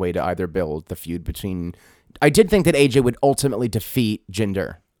this is a way to either build the feud between... I did think that AJ would ultimately defeat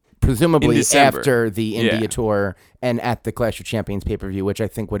Jinder, presumably after the India tour and at the Clash of Champions pay-per-view, which I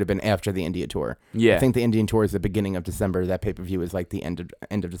think would have been after the India tour. Yeah. I think the Indian tour is the beginning of December. That pay-per-view is the end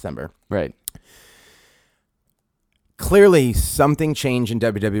of December. Right. Clearly, something changed in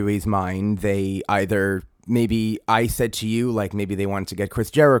WWE's mind. They either... Maybe I said to you, maybe they wanted to get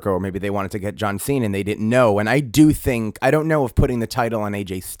Chris Jericho or maybe they wanted to get John Cena and they didn't know. And I do think, I don't know if putting the title on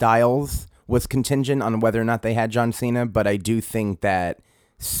AJ Styles was contingent on whether or not they had John Cena, but I do think that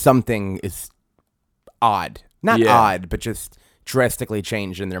something is odd. Not odd, but just drastically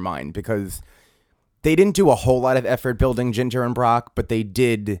changed in their mind because they didn't do a whole lot of effort building Jinder and Brock, but they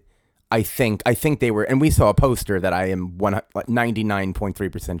did... I think they were, and we saw a poster that I am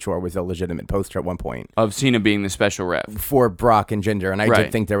 99.3% sure was a legitimate poster at one point. Of Cena being the special rep. For Brock and Jinder, and I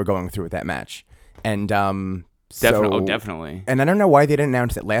did think they were going through with that match. And definitely. And I don't know why they didn't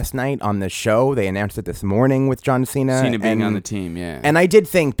announce it last night on the show. They announced it this morning with John Cena. Cena being on the team, yeah. And I did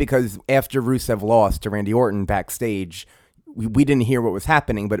think, because after Rusev lost to Randy Orton backstage... We didn't hear what was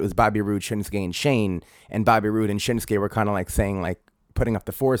happening, but it was Bobby Roode, Shinsuke, and Shane. And Bobby Roode and Shinsuke were kind of saying, putting up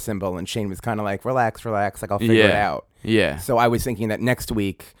the 4 symbol, and Shane was kind of relax, I'll figure it out. Yeah. So I was thinking that next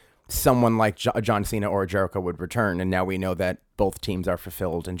week, someone like John Cena or Jericho would return, and now we know that both teams are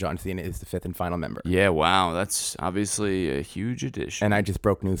fulfilled, and John Cena is the fifth and final member. Yeah, wow. That's obviously a huge addition. And I just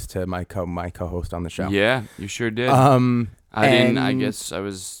broke news to my co-host on the show. Yeah, you sure did. I guess I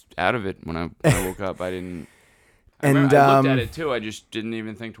was out of it when I woke up. I didn't... I looked at it, too. I just didn't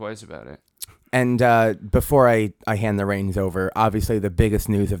even think twice about it. And before I hand the reins over, obviously the biggest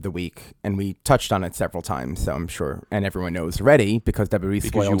news of the week, and we touched on it several times, so I'm sure, and everyone knows already, because WWE spoiled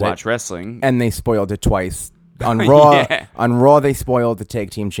it. Because you watch wrestling. And they spoiled it twice On Raw, Yeah. on Raw, they spoiled the Tag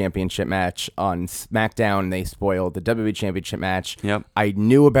Team Championship match. On SmackDown, they spoiled the WWE Championship match. Yep. I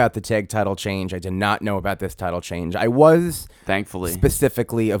knew about the tag title change. I did not know about this title change. I was Thankfully.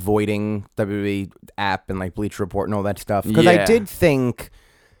 specifically avoiding WWE app and like Bleacher Report and all that stuff because Yeah. I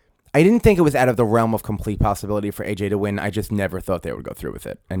didn't think it was out of the realm of complete possibility for AJ to win. I just never thought they would go through with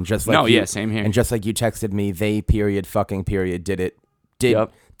it. And just like same here. And just like you texted me, they period fucking period did it.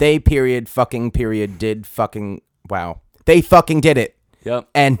 Yep. They period fucking period did fucking wow. They fucking did it. Yep.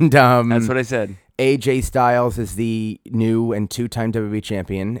 And That's what I said. AJ Styles is the new and 2-time WWE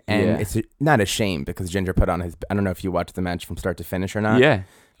champion, and Yeah. it's not a shame because Ginger put on his. I don't know if you watched the match from start to finish or not. Yeah.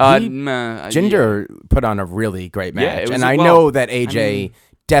 Ginger put on a really great match, it was- and I well, know that AJ I mean-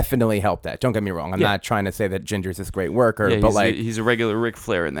 definitely helped that. Don't get me wrong. I'm Yeah. not trying to say that Ginger's this great worker, Yeah, but like he's a regular Ric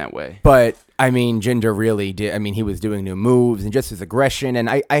Flair in that way. But I mean, Jinder really did. I mean, he was doing new moves and just his aggression. And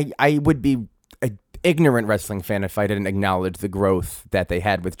I would be an ignorant wrestling fan if I didn't acknowledge the growth that they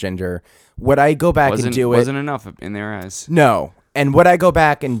had with Jinder. Would I go back and do it? Wasn't enough in their eyes. No. And would I go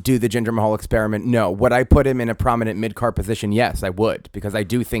back and do the Jinder Mahal experiment? No. Would I put him in a prominent mid-card position? Yes, I would, because I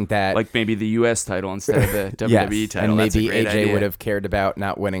do think that Like maybe the U.S. title instead of the WWE title. and That's a maybe great AJ idea. would have cared about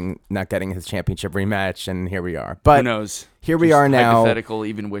not getting his championship rematch, and here we are. But Who knows? Here we Just are now. Hypothetical,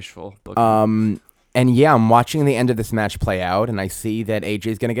 even wishful. booking. And yeah, I'm watching the end of this match play out, and I see that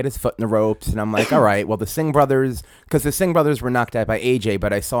AJ's going to get his foot in the ropes, and I'm like, all right, well, the Singh brothers, because the Singh brothers were knocked out by AJ,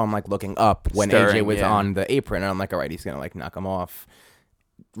 but I saw him like looking up when AJ Stirring, was yeah. on the apron, and I'm like, all right, he's going to like knock him off.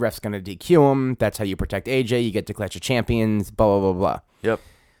 Ref's going to DQ him. That's how you protect AJ. You get to Clash of Champions, blah, blah, blah, blah. Yep.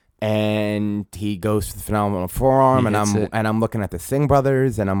 And he goes to the phenomenal forearm, He hits it. and I'm looking at the Singh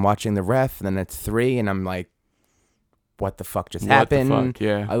brothers, and I'm watching the ref, and then it's 3, and I'm like, what the fuck just What the happened? fuck,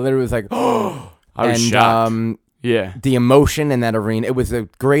 yeah. I literally was like, oh. I was shocked. Yeah. The emotion in that arena, it was a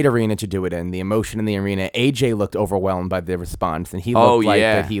great arena to do it in. The emotion in the arena, AJ looked overwhelmed by the response, and he looked like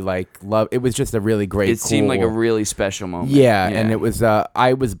yeah. that he like loved. It was just a really great. It seemed like a cool- really special moment. yeah, and it was.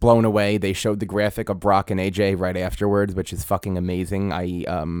 I was blown away. They showed the graphic of Brock and AJ right afterwards, which is fucking amazing.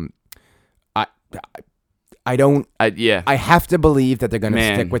 I don't. yeah. I have to believe that they're going to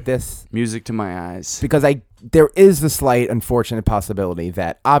Man. stick with this. Music to my eyes. Because there is the slight unfortunate possibility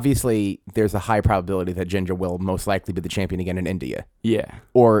that obviously there's a high probability that Ginger will most likely be the champion again in India, Yeah.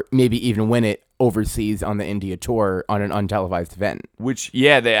 or maybe even win it overseas on the India tour on an untelevised event. Which,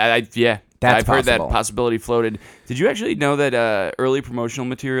 yeah, That's I've heard that possible. possibility floated. Did you actually know that early promotional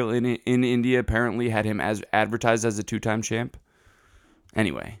material in India apparently had him as advertised as a 2-time champ?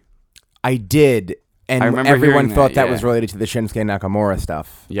 Anyway. I did, and I remember everyone hearing thought that, that was yeah. related to the Shinsuke Nakamura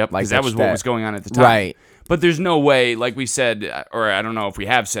stuff. Yep, like because that was what was going on at the time. Right. But there's no way, like we said, or I don't know if we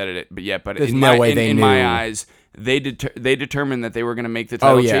have said it but yet, but There's in no my, way in, they in knew. my eyes, they determined that they were going to make the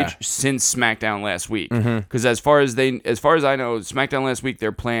title yeah. change since SmackDown last week. Because as far as I know, SmackDown last week,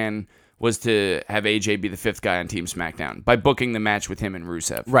 their plan was to have AJ be the 5th guy on Team SmackDown by booking the match with him and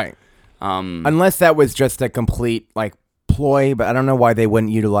Rusev. Right. Unless that was just a complete like ploy, but I don't know why they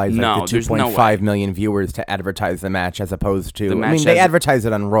wouldn't utilize No, like, the there's no 2.5 way. million viewers to advertise the match as opposed to. The I match mean, they has- advertised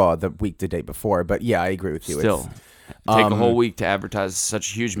it on Raw the day before, but yeah, I agree with you. Still, take a whole week to advertise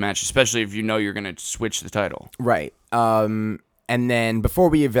such a huge match, especially if you know you're going to switch the title. Right. And then before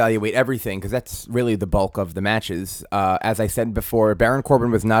we evaluate everything, because that's really the bulk of the matches, as I said before, Baron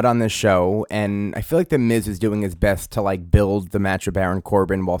Corbin was not on this show, and I feel like The Miz is doing his best to like build the match of Baron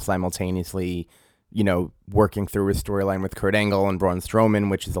Corbin while simultaneously, you know, working through his storyline with Kurt Angle and Braun Strowman,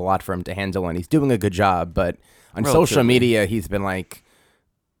 which is a lot for him to handle, and he's doing a good job. But on social Relatively. media, he's been like,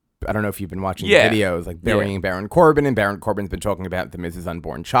 I don't know if you've been watching Yeah. the videos, like burying Baron Corbin, and Baron Corbin's been talking about The Miz's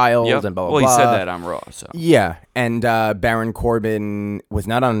unborn child Yep. and blah, blah, Well, blah. he said that on Raw, so. Yeah, and Baron Corbin was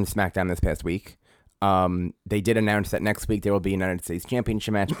not on SmackDown this past week. They did announce that next week there will be a United States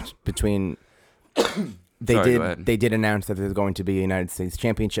Championship match between. Sorry, go ahead. They did announce that there's going to be a United States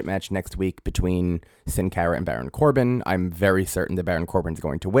Championship match next week between Sin Cara and Baron Corbin. I'm very certain that Baron Corbin's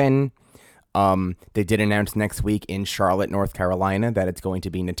going to win. They did announce next week in Charlotte, North Carolina, that it's going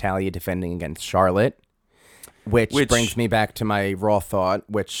to be Natalya defending against Charlotte. Which brings me back to my Raw thought,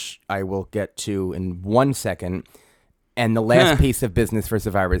 which I will get to in 1 second. And the last piece of business for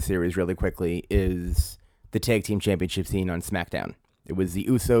Survivor Series, really quickly, is the Tag Team Championship scene on SmackDown. It was the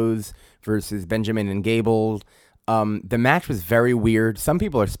Usos versus Benjamin and Gable. The match was very weird. Some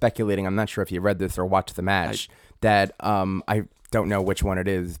people are speculating, I'm not sure if you read this or watched the match, that I don't know which one it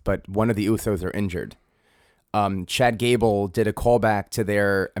is, but one of the Usos are injured. Chad Gable did a callback to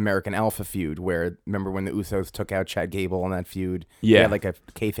their American Alpha feud, where remember when the Usos took out Chad Gable on that feud? He Yeah. had like a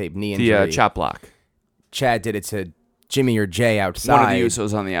kayfabe knee injury. The chop block. Chad did it to Jimmy or Jay outside. One of the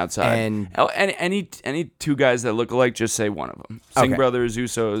Usos on the outside. And any two guys that look alike, just say one of them. Singh brothers,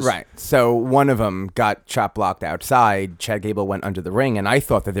 Usos. Right. So one of them got chop blocked outside. Chad Gable went under the ring, and I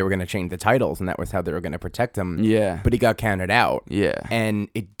thought that they were going to change the titles, and that was how they were going to protect him. Yeah. But he got counted out. Yeah. And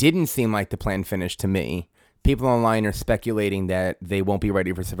it didn't seem like the plan finished to me. People online are speculating that they won't be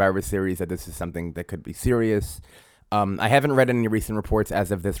ready for Survivor Series, that this is something that could be serious. I haven't read any recent reports as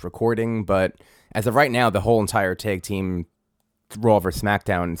of this recording, but as of right now, the whole entire tag team Raw vs.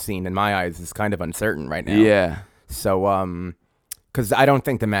 SmackDown scene, in my eyes, is kind of uncertain right now. Yeah. So, because I don't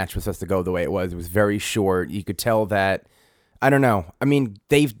think the match was supposed to go the way it was. It was very short. You could tell that, I don't know. I mean,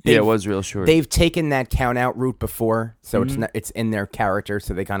 they've it was real short. They've taken that count out route before, so it's in their character,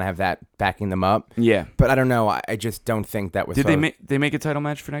 so they kind of have that backing them up. Yeah. But I don't know. I just don't think that was. Did they make a title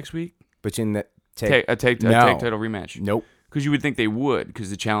match for next week? Between the tag title rematch? Nope. Because you would think they would, because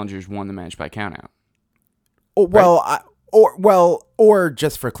the challengers won the match by count out. Oh, well, right? Or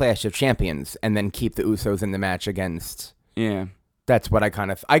just for Clash of Champions, and then keep the Usos in the match against. Yeah. That's what I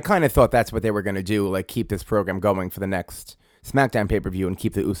kind of thought that's what they were going to do, like keep this program going for the next SmackDown pay-per-view and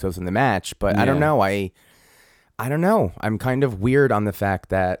keep the Usos in the match. But I don't know. I don't know. I'm kind of weird on the fact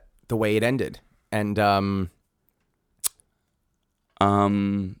that the way it ended. And I'm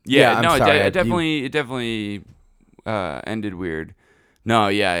sorry, it definitely ended weird. No,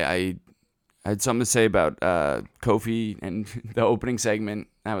 yeah, I had something to say about Kofi and the opening segment.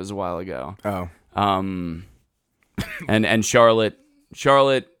 That was a while ago. Oh. And Charlotte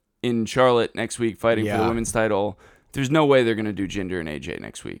in Charlotte next week fighting for the women's title. There's no way they're going to do Jinder and AJ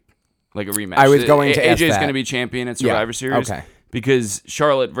next week, like a rematch. I was going to ask AJ's that. going to be champion at Survivor Series. Okay. Because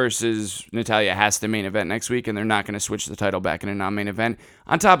Charlotte versus Natalya has to main event next week, and they're not going to switch the title back in a non-main event.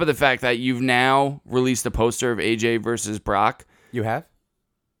 On top of the fact that you've now released a poster of AJ versus Brock. You have?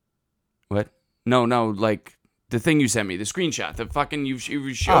 What? No, like the thing you sent me, the screenshot, the fucking you've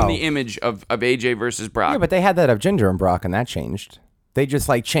shown the image of AJ versus Brock. Yeah, but they had that of Jinder and Brock, and that changed. They just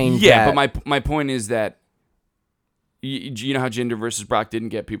like changed. Yeah, but my point is that you know how Jinder versus Brock didn't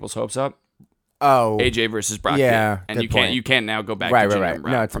get people's hopes up. Oh, AJ versus Brock. Yeah, did. And you can't now go back. Right, to Jinder right. and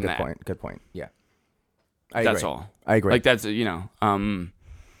Brock No, it's from a good that. point. Good point. Yeah, That's all. I agree. Like that's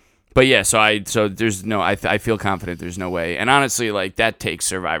But yeah, so there's no. I feel confident. There's no way. And honestly, like that takes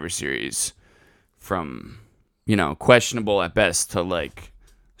Survivor Series from questionable at best to like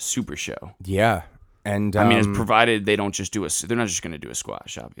super show. Yeah, and I mean, it's provided they don't just they're not just going to do a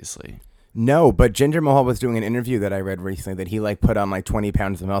squash, obviously. No, but Jinder Mahal was doing an interview that I read recently that he like put on like 20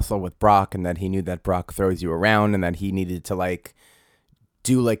 pounds of muscle with Brock, and that he knew that Brock throws you around, and that he needed to like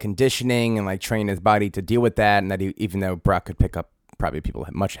do like conditioning and like train his body to deal with that, and that he, even though Brock could pick up probably people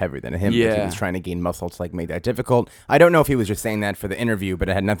much heavier than him, that he was trying to gain muscle to like make that difficult. I don't know if he was just saying that for the interview, but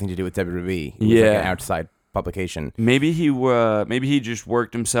it had nothing to do with WWE. It was like an outside publication. Maybe he just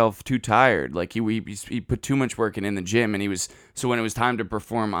worked himself too tired. Like he put too much work in the gym, and so when it was time to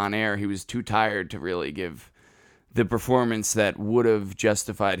perform on air, he was too tired to really give the performance that would have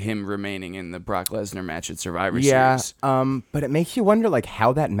justified him remaining in the Brock Lesnar match at Survivor Series. But it makes you wonder like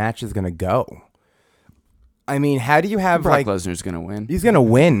how that match is gonna go. I mean, how do you have Brock Lesnar's gonna win? He's gonna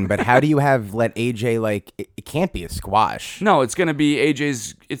win, but how do you let AJ like? It can't be a squash. No, it's gonna be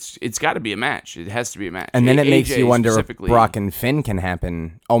AJ's. It's got to be a match. It has to be a match. And then it makes you wonder if Brock and Finn can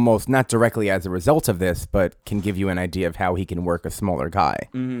happen almost not directly as a result of this, but can give you an idea of how he can work a smaller guy.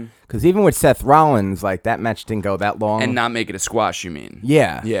 Because even with Seth Rollins, like that match didn't go that long, and not make it a squash. You mean?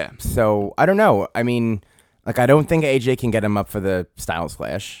 Yeah. So I don't know. I mean, like I don't think AJ can get him up for the Styles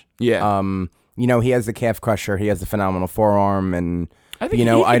Clash. Yeah. He has the calf crusher. He has the phenomenal forearm, and I think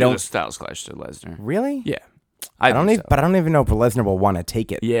I don't do a Styles Clash to Lesnar. Really? Yeah. But I don't even know if Lesnar will want to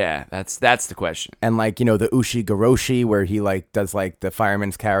take it. Yeah, that's the question. And like the Ushi Goroshi, where he like does like the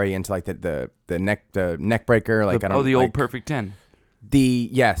fireman's carry into like the neck breaker. Like the old Perfect 10. The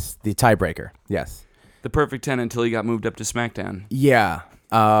tiebreaker. Yes. The Perfect 10 until he got moved up to SmackDown. Yeah.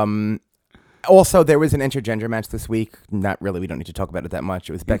 Also, there was an intergender match this week. Not really. We don't need to talk about it that much.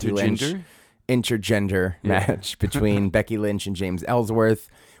 It was Becky Lynch. Intergender match between Becky Lynch and James Ellsworth,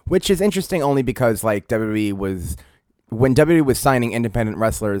 which is interesting only because like WWE was signing independent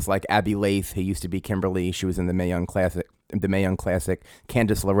wrestlers like Abby Lath, who used to be Kimberly, she was in the Mae Young Classic,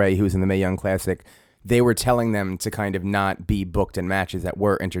 Candice LeRae, who was in the Mae Young Classic. They were telling them to kind of not be booked in matches that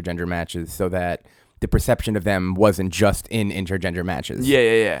were intergender matches, so that the perception of them wasn't just in intergender matches.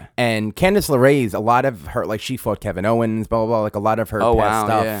 Yeah. And Candice LeRae's, a lot of her, like she fought Kevin Owens, blah blah blah, like a lot of her past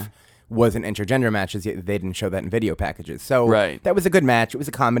stuff. Wasn't intergender matches, yet they didn't show that in video packages. So that was a good match. It was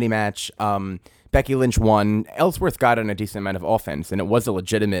a comedy match. Becky Lynch won. Ellsworth got in a decent amount of offense, and it was a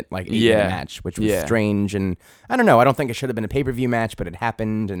legitimate 8-minute match, which was strange. And I don't know. I don't think it should have been a pay-per-view match, but it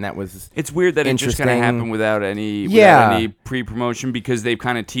happened, and that was It's weird that it just kind of happened without any pre-promotion, because they've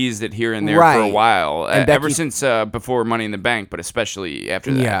kind of teased it here and there for a while, and ever since before Money in the Bank, but especially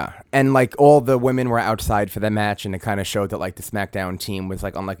after that. Yeah, and all the women were outside for the match, and it kind of showed that the SmackDown team was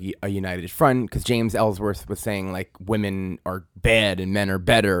on a united front, because James Ellsworth was saying women are bad and men are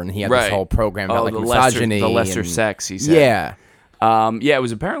better, and he had this whole program about misogyny, the lesser sex. He said, it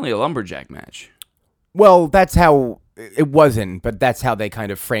was apparently a lumberjack match. Well, that's how it wasn't, but that's how they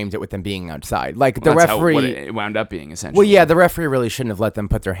kind of framed it with them being outside. The referee, what it wound up being essentially. Well, yeah, the referee really shouldn't have let them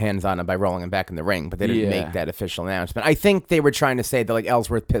put their hands on him by rolling him back in the ring, but they didn't make that official announcement. I think they were trying to say that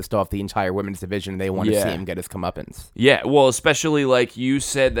Ellsworth pissed off the entire women's division, and they want to see him get his comeuppance. Yeah, well, especially you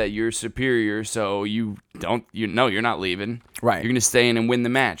said that you're superior, so you're not leaving. Right, you're gonna stay in and win the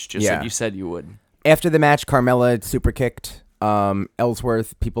match, just like you said you would. After the match, Carmella super kicked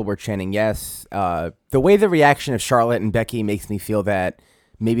Ellsworth. People were chanting yes. The way the reaction of Charlotte and Becky makes me feel that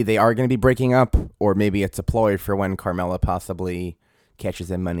maybe they are going to be breaking up, or maybe it's a ploy for when Carmella possibly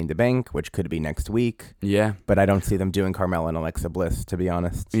catches in Money in the Bank, which could be next week. Yeah. But I don't see them doing Carmella and Alexa Bliss, to be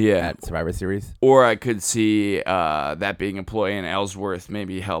honest, at Survivor Series. Or I could see that being a ploy, and Ellsworth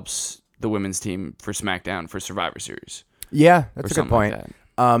maybe helps the women's team for SmackDown for Survivor Series. Yeah, that's a good point.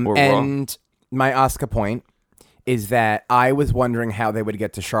 Or and Raw. My Asuka point is that I was wondering how they would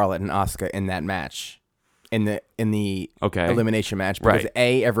get to Charlotte and Asuka in that match, in the elimination match, because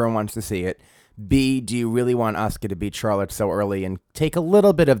A, everyone wants to see it. B, do you really want Asuka to beat Charlotte so early and take a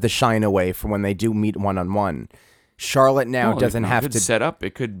little bit of the shine away from when they do meet one-on-one? Charlotte now doesn't have to set up.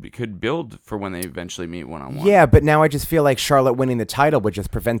 It could build for when they eventually meet one-on-one. Yeah, but now I just feel like Charlotte winning the title would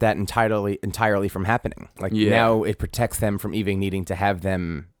just prevent that entirely from happening. Now it protects them from even needing to have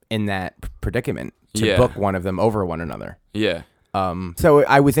them in that predicament to book one of them over one another. Yeah. So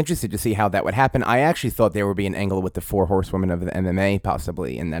I was interested to see how that would happen. I actually thought there would be an angle with the 4 horsewomen of the MMA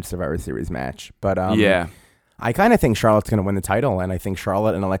possibly in that Survivor Series match. But I kind of think Charlotte's going to win the title, and I think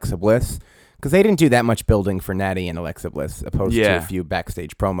Charlotte and Alexa Bliss, because they didn't do that much building for Natty and Alexa Bliss, opposed to a few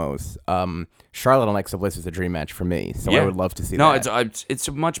backstage promos. Charlotte and Alexa Bliss is a dream match for me, so I would love to see that. No, it's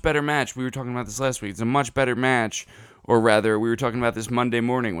a much better match. We were talking about this last week. It's a much better match. Or rather, we were talking about this Monday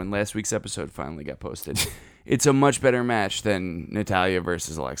morning when last week's episode finally got posted. It's a much better match than Natalya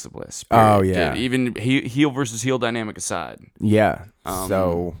versus Alexa Bliss. Oh, yeah. Even heel versus heel dynamic aside. Yeah.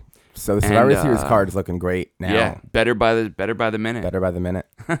 So the Survivor Series card is looking great now. Yeah, better by the minute. Better by the minute.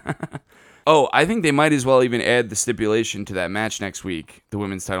 Oh, I think they might as well even add the stipulation to that match next week, the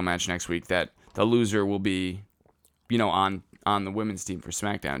women's title match next week, that the loser will be, on the women's team for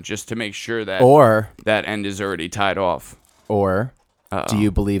SmackDown, just to make sure that that end is already tied off. Or do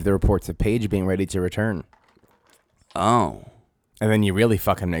you believe the reports of Paige being ready to return? Oh. And then you really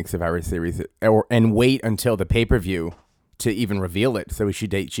fucking make Survivor Series and wait until the pay-per-view to even reveal it. So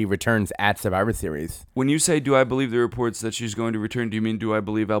she returns at Survivor Series. When you say, do I believe the reports that she's going to return, do you mean, do I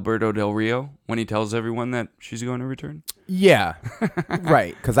believe Alberto Del Rio when he tells everyone that she's going to return? Yeah.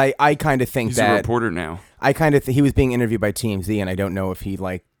 Right. Because I kind of think he's that... He's a reporter now. I kind of he was being interviewed by TMZ, and I don't know if he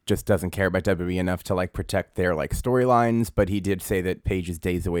just doesn't care about WWE enough to protect their storylines, but he did say that Paige is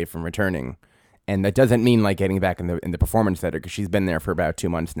days away from returning. And that doesn't mean getting back in the performance center, because she's been there for about 2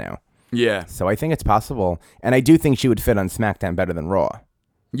 months now. Yeah. So I think it's possible. And I do think she would fit on SmackDown better than Raw.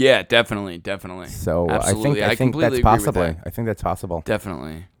 Yeah, definitely. So absolutely. I think that's possible. I think that's possible.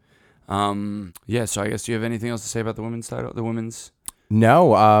 Definitely. Yeah, so I guess, do you have anything else to say about the women's title? The women's?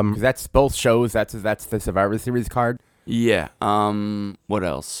 No, that's both shows. That's the Survivor Series card. Yeah. What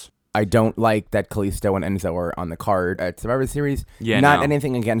else? I don't like that Kalisto and Enzo are on the card at Survivor Series. Yeah, Not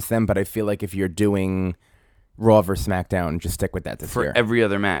anything against them, but I feel like if you're doing Raw versus SmackDown, just stick with that this year. For every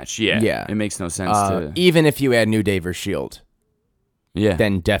other match, yeah. It makes no sense to... Even if you add New Day versus Shield,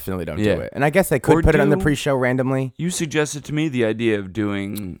 then definitely don't do it. And I guess they could put it on the pre-show randomly. You suggested to me the idea of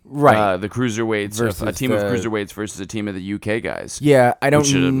doing the cruiserweights, versus a team of cruiserweights versus a team of the UK guys. Yeah, I don't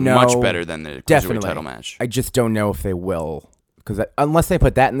which know. Much better than the cruiserweight title match. I just don't know if they will. Because unless they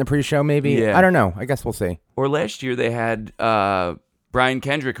put that in the pre-show, maybe. I don't know. I guess we'll see. Or last year they had Brian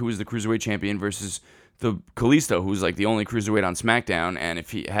Kendrick, who was the cruiserweight champion, versus the Kalisto, who's the only cruiserweight on SmackDown, and if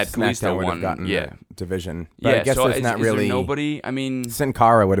he had Kalisto would won, have gotten the division. But I guess so there's not really there nobody. I mean, Sin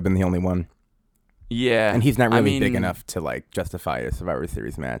Cara would have been the only one. Yeah, and he's not really big enough to justify a Survivor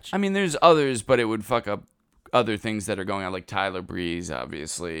Series match. I mean, there's others, but it would fuck up other things that are going on, like Tyler Breeze,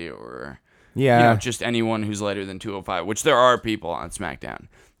 obviously, or just anyone who's lighter than 205. Which there are people on SmackDown,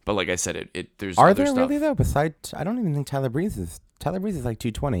 but like I said, there's are other there stuff. Really though? Besides, I don't even think Tyler Breeze is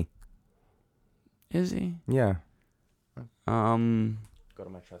 220. Is he? Yeah. Go to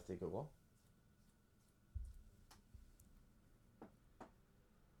my trusty Google.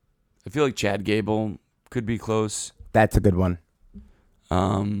 I feel like Chad Gable could be close. That's a good one.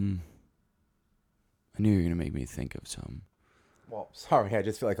 I knew you were gonna make me think of some. Well, sorry, I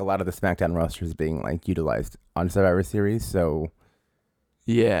just feel like a lot of the SmackDown roster is being like utilized on Survivor Series, so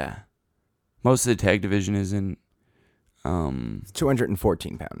yeah, most of the tag division isn't. It's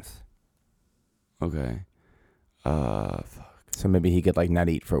 214 pounds. Okay. Fuck. So maybe he could like not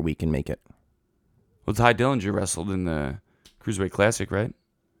eat for a week and make it. Well, Ty Dillinger wrestled in the Cruiserweight Classic, right?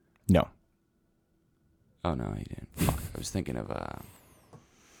 No. Oh no, he didn't. Fuck. I was thinking of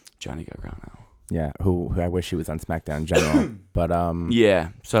Johnny Gargano. Yeah, who I wish he was on SmackDown in general. But yeah.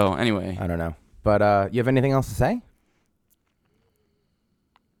 So anyway, I don't know. But you have anything else to say?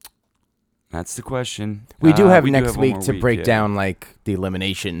 that's the question. We do have we next one week more to break yeah. down like the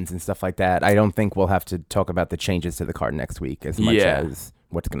eliminations and stuff like that. I don't think we'll have to talk about the changes to the card next week as much as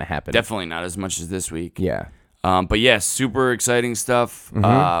what's going to happen. Definitely not as much as this week. Yeah. But yeah, super exciting stuff.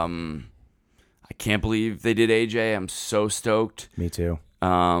 Mm-hmm. I can't believe they did AJ. I'm so stoked. Me too.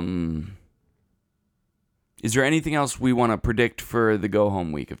 Is there anything else we want to predict for the go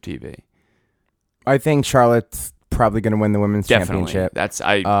home week of TV? I think Charlotte's probably going to win the women's championship. That's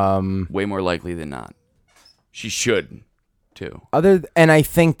way more likely than not. She should too. And I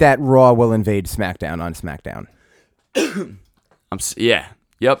think that Raw will invade SmackDown on SmackDown. Yeah.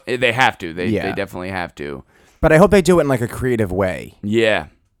 Yep. They have to. They definitely have to. But I hope they do it in like a creative way. Yeah.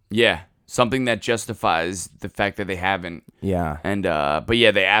 Yeah. Something that justifies the fact that they haven't. Yeah. And but yeah,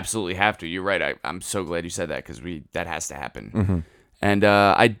 they absolutely have to. You're right. I'm so glad you said that because that has to happen. Mm-hmm. And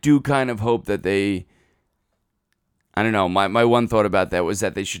I do kind of hope that they. I don't know. My one thought about that was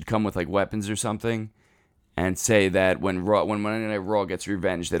that they should come with like weapons or something, and say that when Monday Night Raw gets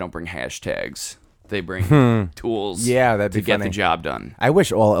revenge, they don't bring hashtags. They bring tools. Yeah, that'd be to get funny. the job done. I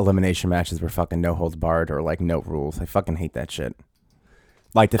wish all elimination matches were fucking no holds barred or like no rules. I fucking hate that shit.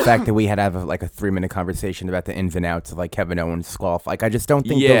 Like the fact that we had to have like a 3-minute conversation about the ins and outs of like Kevin Owens' squall. Like I just don't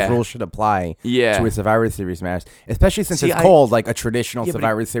think those rules should apply to a Survivor Series match, especially since it's called like a traditional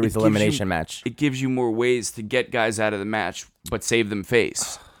Survivor Series elimination match. It gives you more ways to get guys out of the match, but save them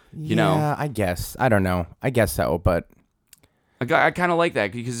face. You know? Yeah, I guess. I don't know. I guess so, but I kind of like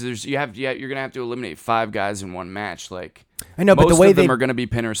that because you're gonna have to eliminate 5 guys in one match. Like I know, but most the way of them are gonna be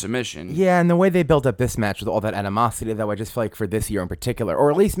pin or submission. Yeah, and the way they built up this match with all that animosity, though, I just feel like for this year in particular, or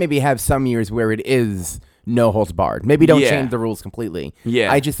at least maybe have some years where it is no holds barred. Maybe don't change the rules completely.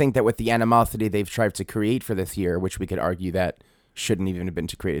 Yeah, I just think that with the animosity they've tried to create for this year, which we could argue that shouldn't even have been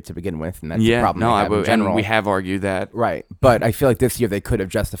created to begin with, and that's the problem. In general. And we have argued that, right? But I feel like this year they could have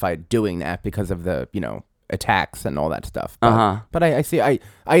justified doing that because of the attacks and all that stuff. But I see. I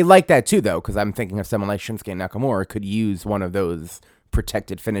like that too, though, because I'm thinking of someone like Shinsuke Nakamura could use one of those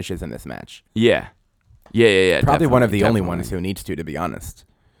protected finishes in this match. Yeah. Probably one of the only ones who needs to be honest.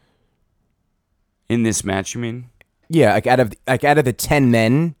 In this match, you mean? Yeah, like out of the 10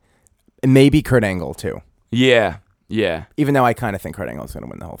 men, maybe Kurt Angle too. Yeah. Even though I kind of think Kurt Angle's going to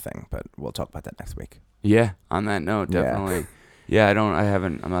win the whole thing, but we'll talk about that next week. Yeah. On that note, definitely. Yeah,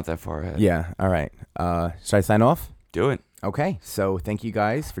 I'm not that far ahead. Yeah, all right. Should I sign off? Do it. Okay, so thank you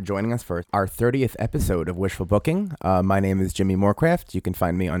guys for joining us for our 30th episode of Wishful Booking. My name is Jimmy Morecraft. You can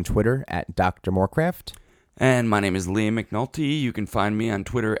find me on Twitter at Dr. Morecraft. And my name is Liam McNulty. You can find me on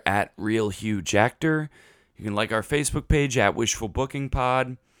Twitter at RealHugeActor. You can like our Facebook page at Wishful Booking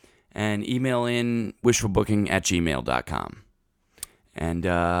Pod and email in wishfulbooking@gmail.com. And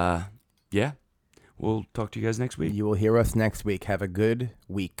yeah. We'll talk to you guys next week. You will hear us next week. Have a good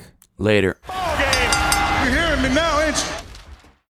week. Later. Ball game. You hearing me now?